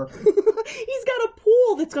cur. He's got a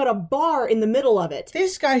pool that's got a bar in the middle of it.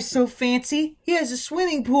 This guy's so fancy, he has a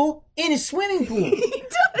swimming pool in his swimming pool. He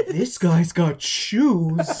does! This guy's got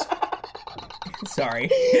shoes. Sorry.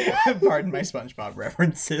 Pardon my SpongeBob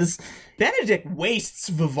references. Benedict wastes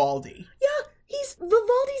Vivaldi. Yeah.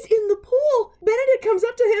 Vivaldi's in the pool. Benedict comes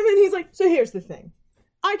up to him and he's like, so here's the thing.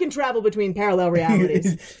 I can travel between parallel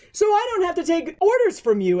realities. So I don't have to take orders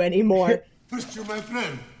from you anymore. First you're my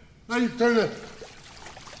friend. Now you turn a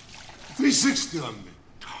 360 on me.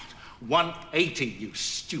 180, you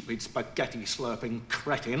stupid spaghetti slurping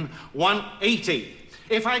cretin. 180.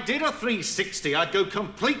 If I did a 360, I'd go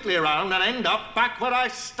completely around and end up back where I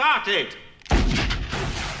started.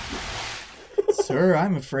 Sir,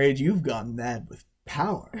 I'm afraid you've gone mad with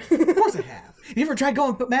power. Of course I have. If you ever tried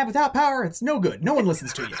going mad without power, it's no good. No one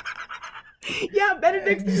listens to you. Yeah,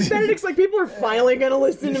 Benedict's like, people are finally gonna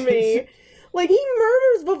listen to me. Like, he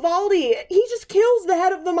murders Vivaldi. He just kills the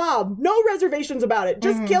head of the mob. No reservations about it.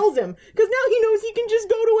 Just kills him. Because now he knows he can just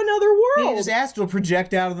go to another world. He just astral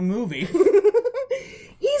project out of the movie.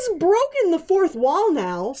 He's broken the fourth wall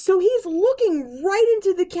now, so he's looking right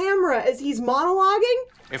into the camera as he's monologuing.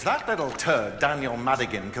 If that little turd, Daniel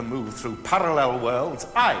Madigan, can move through parallel worlds,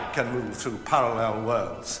 I can move through parallel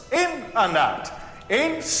worlds. In and out.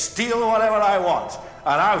 In, steal whatever I want,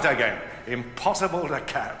 and out again. Impossible to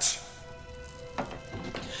catch.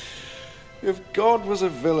 If God was a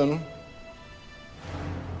villain,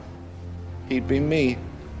 he'd be me.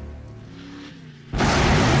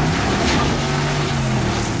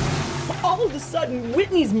 All of a sudden,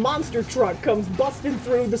 Whitney's monster truck comes busting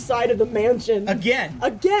through the side of the mansion.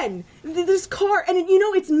 Again. This car, and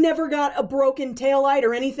it's never got a broken taillight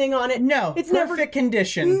or anything on it. No, it's perfect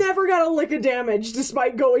condition. Never got a lick of damage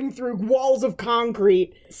despite going through walls of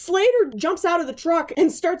concrete. Slater jumps out of the truck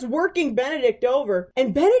and starts working Benedict over.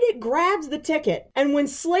 And Benedict grabs the ticket. And when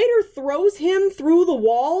Slater throws him through the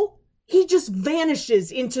wall, he just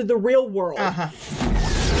vanishes into the real world.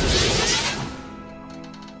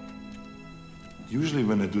 Usually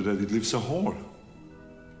when I do that, it leaves a hole.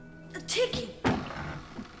 The ticket.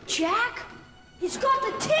 Jack? He's got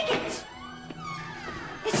the ticket!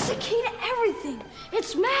 It's the key to everything.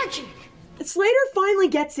 It's magic. Slater finally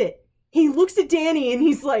gets it. He looks at Danny and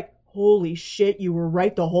he's like, holy shit, you were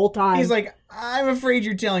right the whole time. He's like, I'm afraid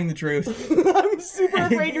you're telling the truth. I'm super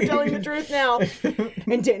afraid you're telling the truth now.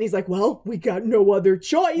 And Danny's like, well, we got no other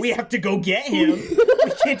choice. We have to go get him.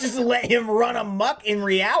 We can't just let him run amok in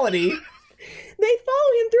reality. They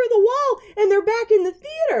follow him through the wall, and they're back in the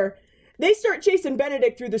theater. They start chasing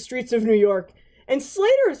Benedict through the streets of New York. And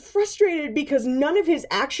Slater is frustrated because none of his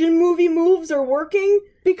action movie moves are working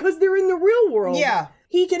because they're in the real world. Yeah.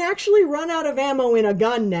 He can actually run out of ammo in a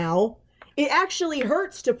gun now. It actually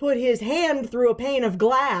hurts to put his hand through a pane of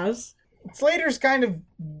glass. Slater's kind of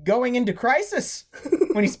going into crisis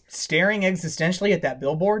when he's staring existentially at that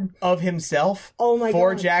billboard of himself. Oh my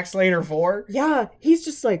for God. Jack Slater 4. Yeah, he's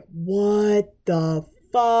just like, what the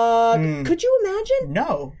fuck? Could you imagine?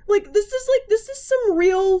 No. Like, this is some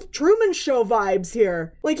real Truman Show vibes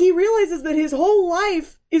here. Like, he realizes that his whole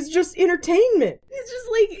life is just entertainment.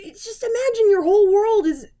 It's just imagine your whole world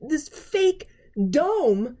is this fake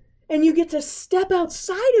dome, and you get to step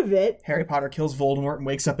outside of it. Harry Potter kills Voldemort and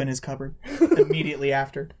wakes up in his cupboard immediately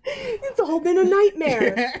after. It's all been a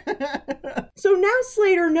nightmare. So now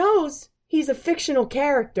Slater knows he's a fictional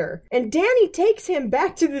character, and Danny takes him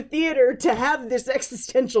back to the theater to have this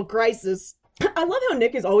existential crisis. I love how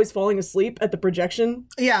Nick is always falling asleep at the projection.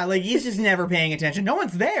 Yeah, like he's just never paying attention. No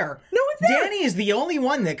one's there. No one's there. Danny is the only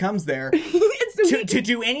one that comes there to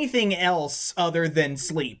do anything else other than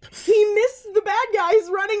sleep. He missed the bad guys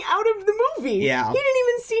running out of the movie. Yeah. He didn't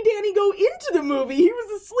even see Danny go into the movie. He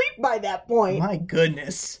was asleep by that point. My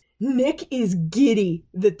goodness. Nick is giddy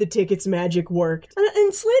that the ticket's magic worked.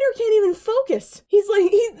 And Slater can't even focus. He's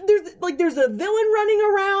like, there's a villain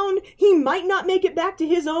running around. He might not make it back to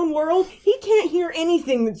his own world. He can't hear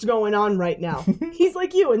anything that's going on right now. He's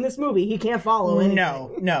like you in this movie. He can't follow anything.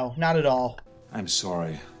 No, not at all. I'm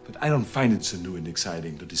sorry, but I don't find it so new and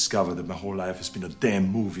exciting to discover that my whole life has been a damn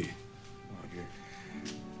movie.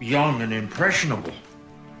 Young and impressionable.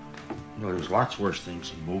 You know, there's lots worse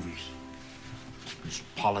things in movies. There's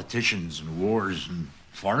politicians and wars and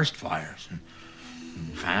forest fires and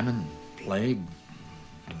famine, plague,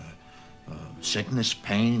 sickness,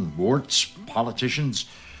 pain, warts, politicians.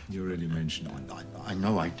 You already mentioned it. I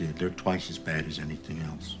know I did. They're twice as bad as anything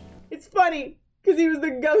else. It's funny, because he was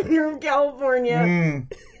the governor of California.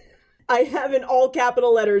 I have in all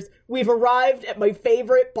capital letters, we've arrived at my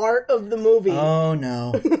favorite part of the movie. Oh,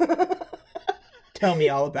 no. Tell me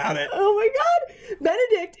all about it. Oh my God.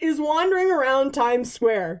 Benedict is wandering around Times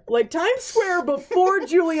Square. Like Times Square before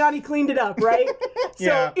Giuliani cleaned it up, right?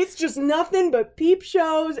 So it's just nothing but peep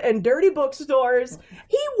shows and dirty bookstores.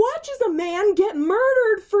 He watches a man get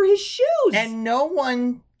murdered for his shoes. And no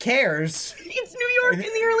one cares. It's New York in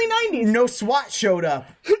the early 90s. No SWAT showed up.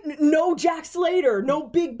 No Jack Slater. No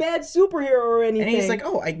big bad superhero or anything. And he's like,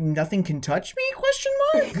 oh, nothing can touch me? Question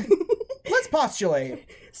mark. Let's postulate.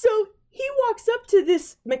 So he walks up to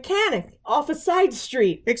this mechanic off a side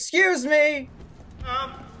street. Excuse me.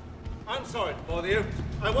 I'm sorry to bother you.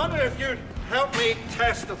 I wonder if you'd help me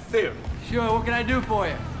test a theory. Sure, what can I do for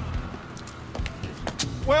you?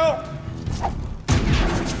 Well,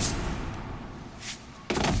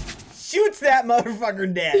 shoots that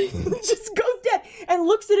motherfucker dead. Just goes dead and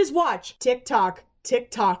looks at his watch. Tick tock,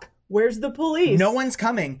 tick tock. Where's the police? No one's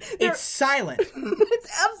coming. It's silent. It's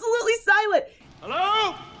absolutely silent.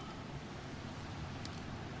 hello?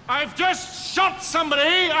 I've just shot somebody.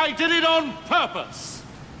 I did it on purpose.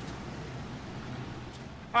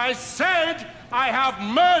 I said I have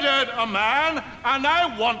murdered a man and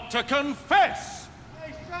I want to confess.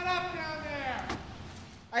 Hey, shut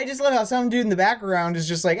I just love how some dude in the background is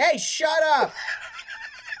just like, hey, shut up!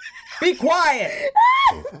 Be quiet!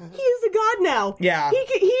 He is a god now. Yeah. He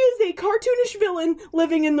is a cartoonish villain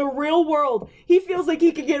living in the real world. He feels like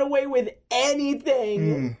he could get away with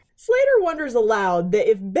anything. Slater wonders aloud that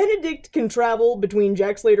if Benedict can travel between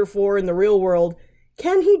Jack Slater 4 and the real world,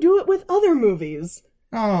 can he do it with other movies?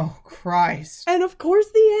 Oh, Christ. And of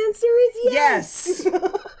course the answer is yes.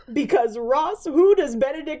 Because Ross, who does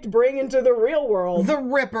Benedict bring into the real world? The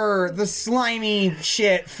Ripper, the slimy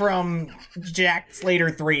shit from Jack Slater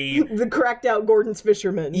 3. The cracked out Gordon's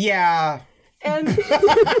fisherman. Yeah. And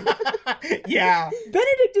yeah.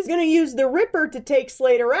 Benedict is going to use the Ripper to take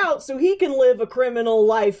Slater out so he can live a criminal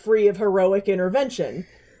life free of heroic intervention.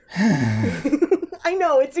 I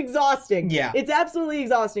know, it's exhausting. Yeah. It's absolutely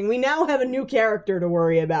exhausting. We now have a new character to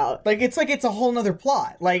worry about. It's a whole nother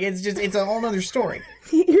plot. It's a whole nother story.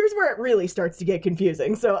 Here's where it really starts to get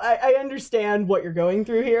confusing. So I understand what you're going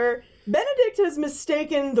through here. Benedict has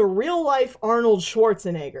mistaken the real-life Arnold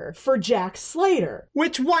Schwarzenegger for Jack Slater.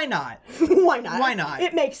 Which, why not? Why not? Why not?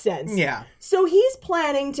 It makes sense. Yeah. So he's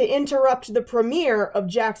planning to interrupt the premiere of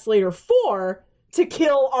Jack Slater 4 to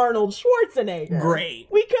kill Arnold Schwarzenegger. Great.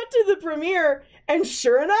 We cut to the premiere, and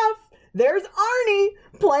sure enough, there's Arnie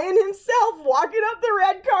playing himself walking up the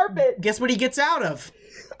red carpet. Guess what he gets out of?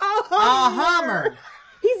 A Hummer.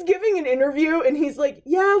 He's giving an interview, and he's like,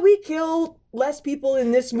 yeah, we killed less people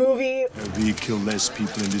in this movie. We killed less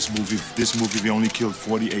people in this movie. This movie, we only killed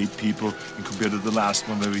 48 people, and compared to the last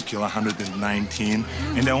one where we killed 119.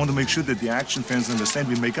 And I want to make sure that the action fans understand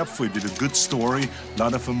we make up for it with a good story, a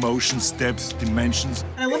lot of emotions, depth, dimensions.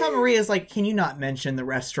 And I love how Maria's like, can you not mention the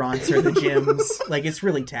restaurants or the gyms? It's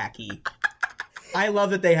really tacky. I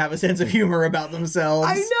love that they have a sense of humor about themselves.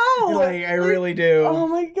 I know! I really do. Oh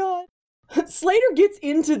my god. Slater gets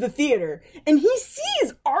into the theater, and he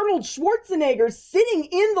sees Arnold Schwarzenegger sitting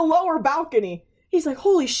in the lower balcony. He's like,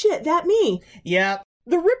 holy shit, that me? Yep.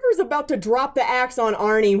 The Ripper's about to drop the axe on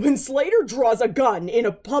Arnie when Slater draws a gun in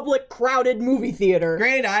a public, crowded movie theater.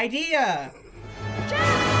 Great idea!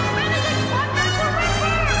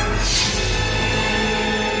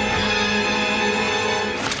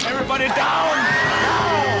 Everybody down!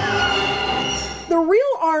 The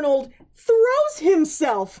real Arnold throws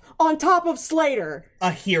himself on top of Slater.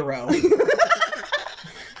 A hero. He realizes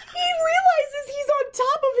he's on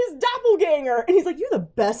top of his doppelganger, and he's like, you're the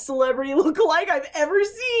best celebrity lookalike I've ever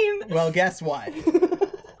seen. Well, guess what?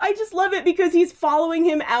 I just love it because he's following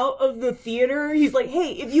him out of the theater. He's like,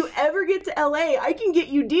 hey, if you ever get to LA, I can get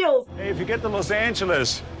you deals. Hey, if you get to Los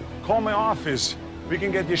Angeles, call my office. We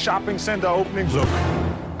can get your shopping center openings. Look,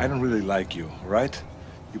 I don't really like you, all right?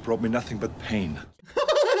 You brought me nothing but pain.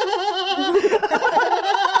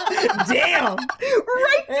 Damn!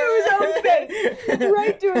 Right to his own face.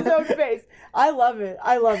 Right to his own face. I love it.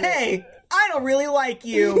 I love it. Hey, I don't really like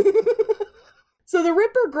you. So the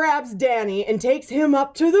Ripper grabs Danny and takes him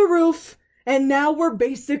up to the roof. And now we're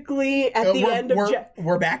basically at the end of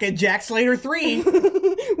we're back at Jack Slater 3.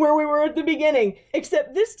 Where we were at the beginning.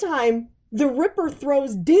 Except this time, the Ripper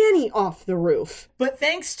throws Danny off the roof. But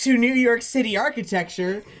thanks to New York City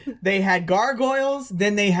architecture, they had gargoyles,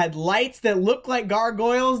 then they had lights that looked like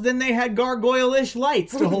gargoyles, then they had gargoyle-ish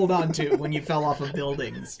lights to hold on to when you fell off of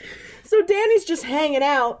buildings. So Danny's just hanging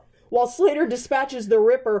out while Slater dispatches the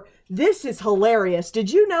Ripper. This is hilarious.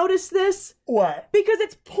 Did you notice this? What? Because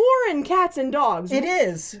it's pouring cats and dogs. It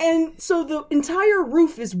is. And so the entire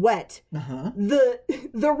roof is wet. Uh-huh. The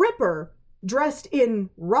Ripper, dressed in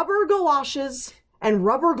rubber galoshes and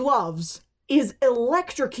rubber gloves, is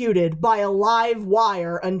electrocuted by a live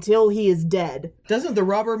wire until he is dead. Doesn't the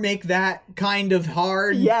rubber make that kind of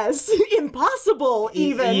hard? Yes. Impossible,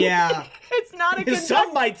 even. Yeah. It's not a good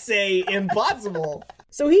Some might say impossible.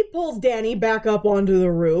 So he pulls Danny back up onto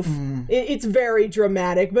the roof. It's very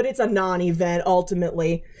dramatic, but it's a non-event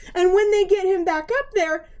ultimately. And when they get him back up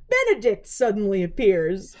there, Benedict suddenly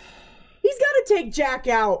appears. He's got to take Jack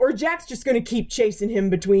out, or Jack's just going to keep chasing him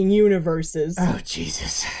between universes. Oh,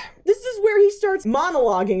 Jesus. This is where he starts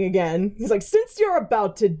monologuing again. He's like, since you're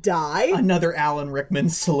about to die... Another Alan Rickman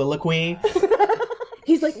soliloquy.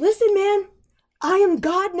 He's like, listen, man, I am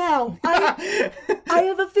God now. I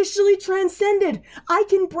have officially transcended. I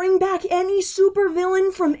can bring back any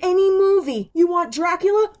supervillain from any movie. You want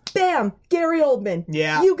Dracula? Bam! Gary Oldman.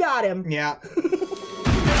 Yeah. You got him. Yeah.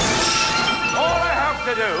 All I have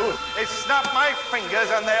to do is snap my fingers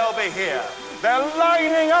and they'll be here. They're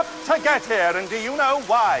lining up to get here. And do you know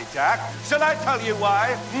why, Jack? Shall I tell you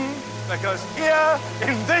why? Because here,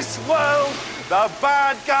 in this world, the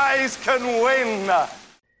bad guys can win.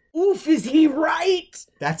 Oof, is he right?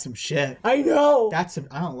 That's some shit. I know. That's some.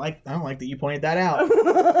 I don't like that you pointed that out.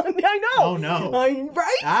 I know. Oh no. I'm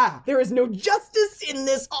right. Ah. There is no justice in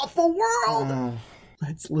this awful world.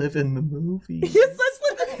 Let's live in the movie. Yes, let's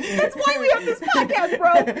live. That's why we have this podcast,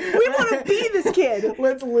 bro. We want to be this kid.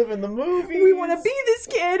 Let's live in the movie. We want to be this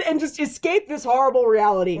kid and just escape this horrible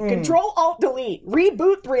reality. Control, Alt, Delete.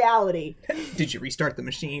 Reboot reality. Did you restart the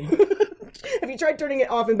machine? Have you tried turning it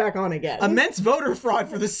off and back on again? Immense voter fraud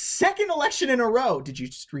for the second election in a row. Did you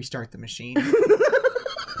just restart the machine?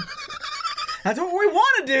 That's what we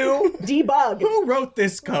want to do. Debug. Who wrote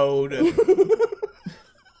this code?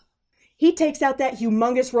 He takes out that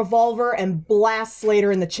humongous revolver and blasts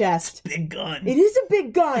Slater in the chest. Big gun. It is a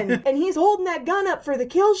big gun. And he's holding that gun up for the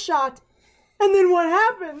kill shot. And then what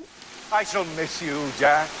happens? I shall miss you,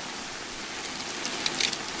 Jack.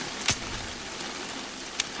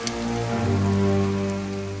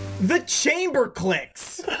 The chamber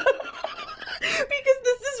clicks. Because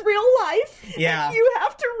this is real life. Yeah. You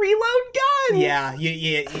have to reload guns. Yeah,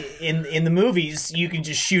 in the movies, you can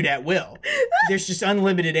just shoot at will. There's just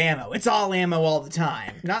unlimited ammo. It's all ammo all the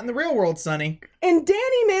time. Not in the real world, Sonny. And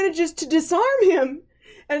Danny manages to disarm him.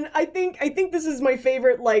 And I think this is my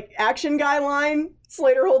favorite, like, action guy line.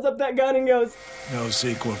 Slater holds up that gun and goes, No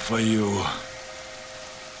sequel for you.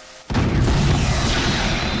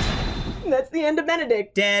 and that's the end of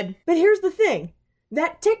Benedict. Dead. But here's the thing.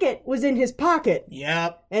 That ticket was in his pocket.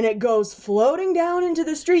 Yep. And it goes floating down into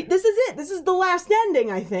the street. This is it. This is the last ending,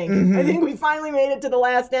 I think. Mm-hmm. I think we finally made it to the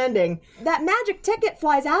last ending. That magic ticket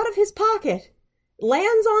flies out of his pocket,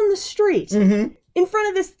 lands on the street, Mm-hmm. in front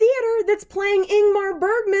of this theater that's playing Ingmar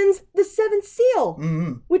Bergman's The Seventh Seal.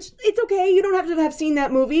 Mm-hmm. Which, it's okay, you don't have to have seen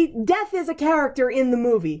that movie. Death is a character in the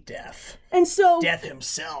movie. Death. And so... Death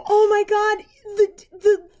himself. Oh my god,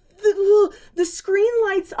 the screen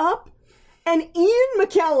lights up, and Ian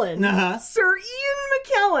McKellen, Sir Ian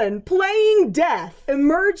McKellen, playing Death,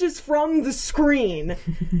 emerges from the screen.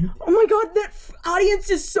 Oh my god, that audience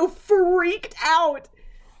is so freaked out.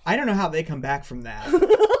 I don't know how they come back from that. Oh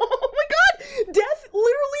my god, Death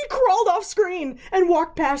literally crawled off screen and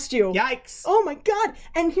walked past you. Yikes. Oh my god,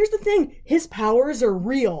 and here's the thing, his powers are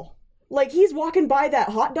real. Like, he's walking by that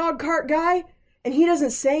hot dog cart guy, and he doesn't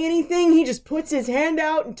say anything. He just puts his hand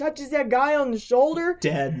out and touches that guy on the shoulder.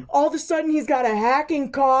 Dead. All of a sudden, he's got a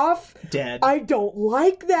hacking cough. Dead. I don't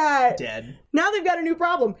like that. Dead. Now they've got a new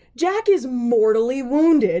problem. Jack is mortally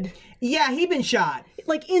wounded. Yeah, he been shot.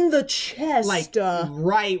 Like, in the chest. Like,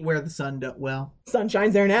 right where the sun sun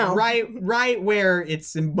shines there now. Right where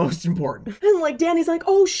it's most important. And, like, Danny's like,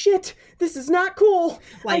 oh shit, this is not cool.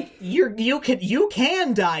 Like, you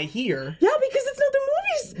can die here. Yeah, because it's not the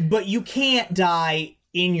movies. But you can't die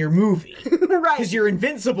in your movie. Right. Because you're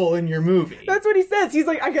invincible in your movie. That's what he says. He's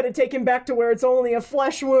like, I gotta take him back to where it's only a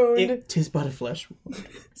flesh wound. 'Tis but a flesh wound.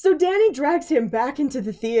 So Danny drags him back into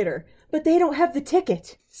the theater, but they don't have the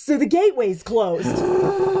ticket. So the gateway's closed.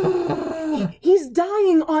 He's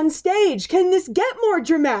dying on stage. Can this get more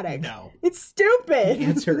dramatic? No. It's stupid. The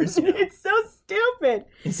answer is no. It's so stupid.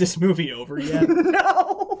 Is this movie over yet?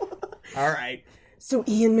 No. All right. So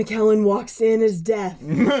Ian McKellen walks in as Death,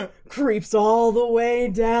 creeps all the way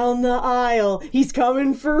down the aisle. He's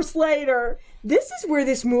coming for Slater. This is where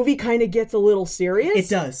this movie kind of gets a little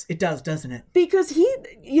serious. It does, doesn't it? Because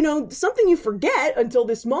something you forget until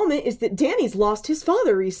this moment is that Danny's lost his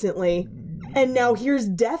father recently. And now here's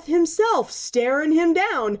Death himself staring him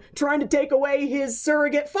down, trying to take away his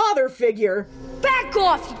surrogate father figure. Back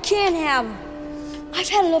off! You can't have him. I've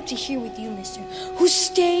had it up to here with you, mister. Who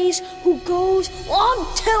stays, who goes? Well,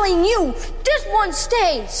 I'm telling you, this one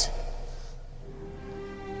stays.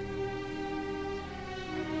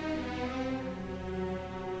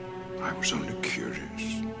 I was only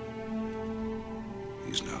curious.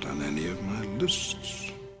 He's not on any of my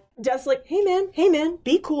lists. Death's like, hey man,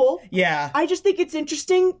 be cool. Yeah. I just think it's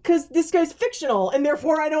interesting because this guy's fictional and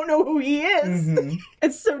therefore I don't know who he is. Mm-hmm.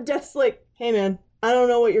 And so Death's like, hey man, I don't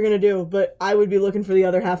know what you're gonna do, but I would be looking for the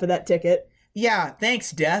other half of that ticket. Yeah,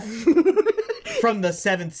 thanks, Death. From the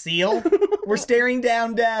Seventh Seal. We're staring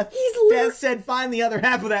down Death. Death said, find the other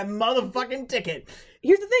half of that motherfucking ticket.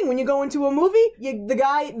 Here's the thing, when you go into a movie,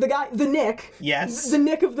 the Nick. Yes. The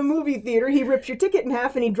Nick of the movie theater, he rips your ticket in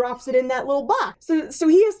half and he drops it in that little box. So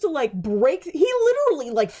he has to he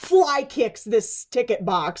literally fly kicks this ticket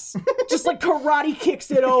box. Just karate kicks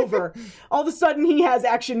it over. All of a sudden he has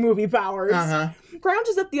action movie powers. Uh-huh.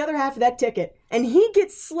 Crouches up the other half of that ticket and he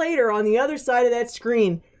gets Slater on the other side of that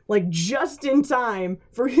screen. like just in time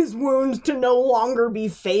for his wounds to no longer be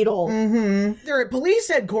fatal. Mm-hmm. They're at police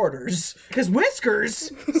headquarters because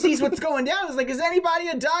Whiskers sees what's going down. Is like, is anybody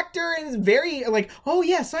a doctor? And is very like, oh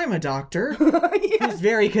yes, I'm a doctor. Who's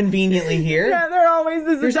very conveniently here. Yeah, there always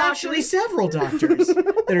is. There's actually several doctors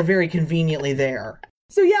that are very conveniently there.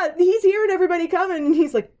 So yeah, he's hearing everybody coming, and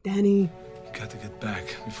he's like, Danny, You got to get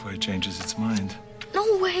back before it changes its mind.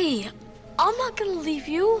 No way. I'm not gonna leave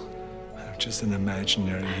you. I'm just an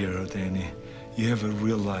imaginary hero, Danny. You have a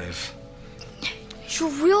real life. You're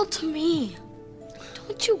real to me.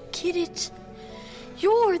 Don't you get it?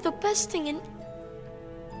 You're the best thing, and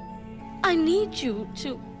I need you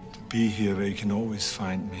to Be here where you can always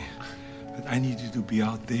find me. But I need you to be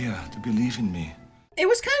out there, to believe in me. It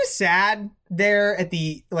was kind of sad there at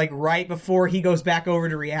the, like, right before he goes back over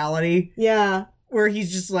to reality. Yeah. Where he's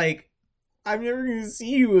just like, I'm never going to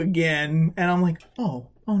see you again. And I'm like, oh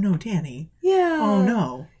no, Danny. Yeah. Oh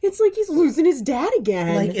no. It's like he's losing his dad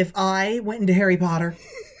again. Like, if I went into Harry Potter,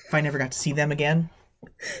 if I never got to see them again,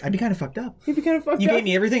 I'd be kind of fucked up. You'd be kind of fucked up. You gave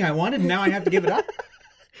me everything I wanted, and now I have to give it up?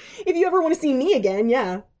 If you ever want to see me again,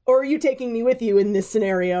 yeah. Or are you taking me with you in this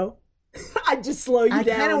scenario? I'd just slow you down. I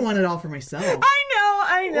kind of want it all for myself.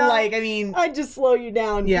 I know. Like, I mean... I'd just slow you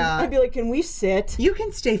down. Yeah. I'd be like, can we sit? You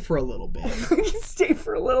can stay for a little bit. We can stay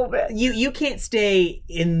for a little bit. You can't stay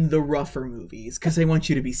in the rougher movies, because they want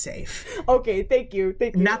you to be safe. Okay, thank you.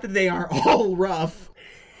 Not that they aren't all rough.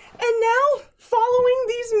 And now, following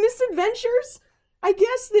these misadventures, I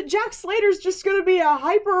guess that Jack Slater's just gonna be a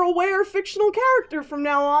hyper-aware fictional character from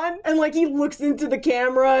now on. And, like, he looks into the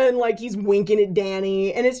camera and, like, he's winking at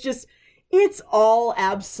Danny. And it's all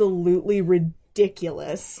absolutely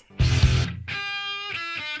ridiculous.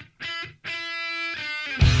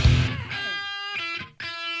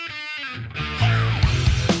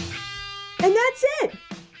 And that's it.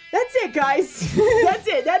 That's it, guys. That's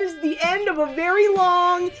it. That is the end of a very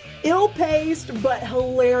long, ill-paced, but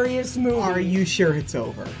hilarious movie. Are you sure it's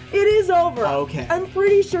over? It is over. Okay. I'm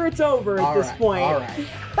pretty sure it's over at this point. All right.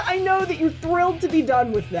 I know that you're thrilled to be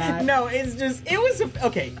done with that. No, it's just,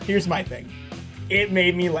 okay, here's my thing. It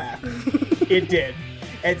made me laugh. It did.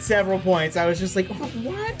 At several points, I was just like, oh,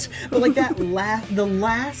 what? But like the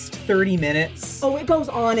last 30 minutes. Oh, it goes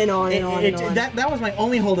on and on and on and on. That was my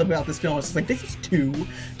only holdup about this film. I was just like, this is too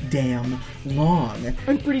damn long.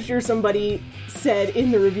 I'm pretty sure somebody said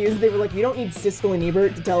in the reviews, they were like, we don't need Siskel and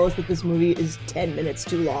Ebert to tell us that this movie is 10 minutes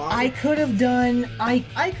too long. I could have done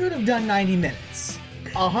 90 minutes.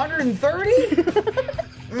 130?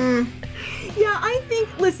 Yeah, I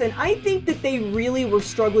think that they really were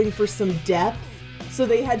struggling for some depth. So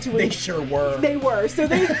they had to... They sure were. They were. So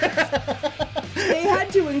they had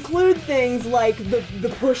to include things like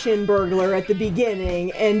the push-in burglar at the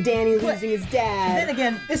beginning and Danny losing his dad. Then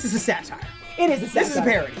again, this is a satire. It is a satire. This is a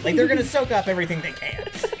parody. Like, they're going to soak up everything they can.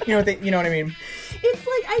 You know what I mean? It's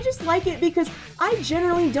like, I just like it because I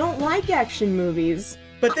generally don't like action movies.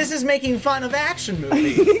 But this is making fun of action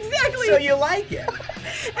movies. Exactly. So you like it.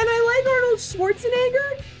 And I like Arnold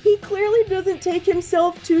Schwarzenegger. He clearly doesn't take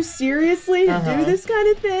himself too seriously to do this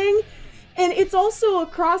kind of thing. And it's also a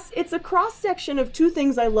cross-section of two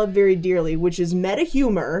things I love very dearly, which is meta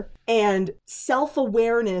humor and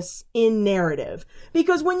self-awareness in narrative.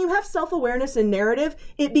 Because when you have self-awareness in narrative,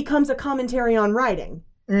 it becomes a commentary on writing.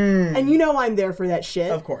 And you know I'm there for that shit.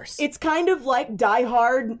 Of course. It's kind of like Die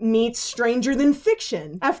Hard meets Stranger Than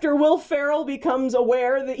Fiction. After Will Ferrell becomes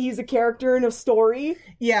aware that he's a character in a story.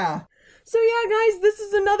 Yeah. So yeah, guys, this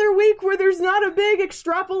is another week where there's not a big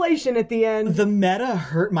extrapolation at the end. The meta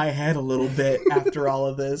hurt my head a little bit after all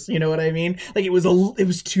of this. You know what I mean? Like, it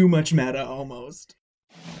was too much meta almost.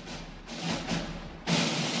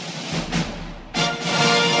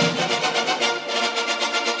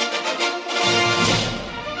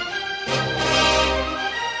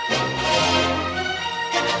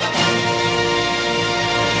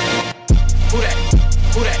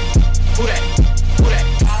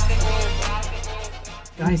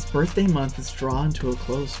 Guys, birthday month is drawn to a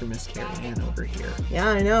close for Miss Carrie Ann over here. Yeah,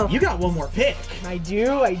 I know. You got one more pick. I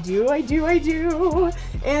do.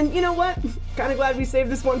 And you know what? Kind of glad we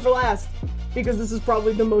saved this one for last. Because this is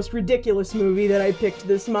probably the most ridiculous movie that I picked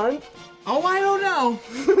this month. Oh, I don't know.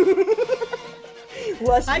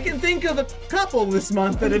 I can think of a couple this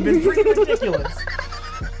month that have been pretty ridiculous.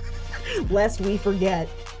 Lest we forget.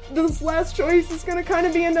 This last choice is going to kind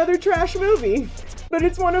of be another trash movie. But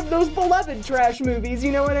it's one of those beloved trash movies,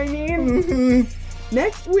 you know what I mean? Mm-hmm.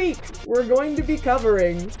 Next week, we're going to be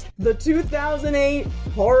covering the 2008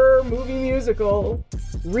 horror movie musical,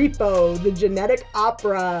 Repo, the genetic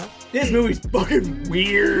opera. This movie's fucking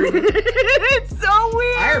weird. It's so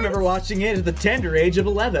weird. I remember watching it at the tender age of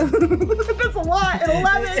 11. That's a lot at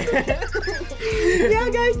 11. Yeah,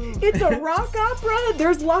 guys, it's a rock opera.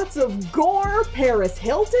 There's lots of gore. Paris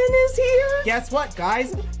Hilton is here. Guess what,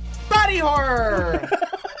 guys? Body horror!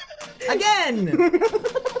 Again!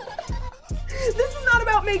 This is not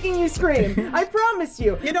about making you scream. I promise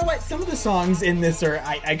you. You know what? Some of the songs in this are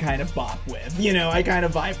I kind of bop with. You know, I kind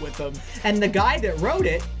of vibe with them. And the guy that wrote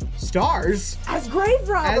it stars as Grave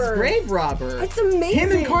Robber. It's amazing.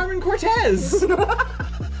 Him and Carmen Cortez.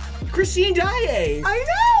 Christine Daae. I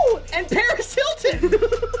know. And Paris Hilton.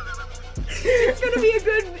 It's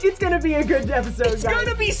gonna be a good episode, It's guys.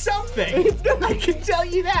 gonna be something. I can tell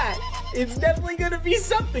you that. It's definitely gonna be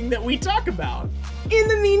something that we talk about. In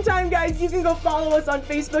the meantime, guys, you can go follow us on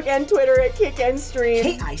Facebook and Twitter at Kick and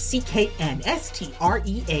Stream.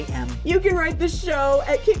 KICKNSTREAM. You can write the show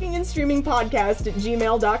at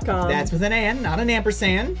kickingandstreamingpodcast@gmail.com. That's with an N, not an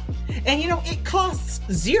ampersand. And you know, it costs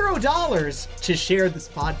 $0 to share this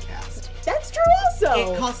podcast. That's true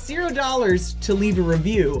also. It costs $0 to leave a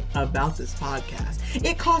review about this podcast.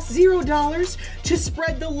 It costs $0 to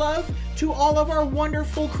spread the love to all of our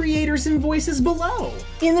wonderful creators and voices below.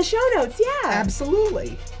 In the show notes, yeah.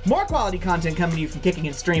 Absolutely. More quality content coming to you from Kicking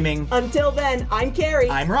and Streaming. Until then, I'm Carrie.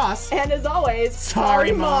 I'm Ross. And as always,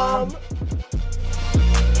 sorry, Mom.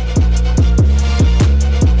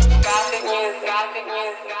 Gossip news.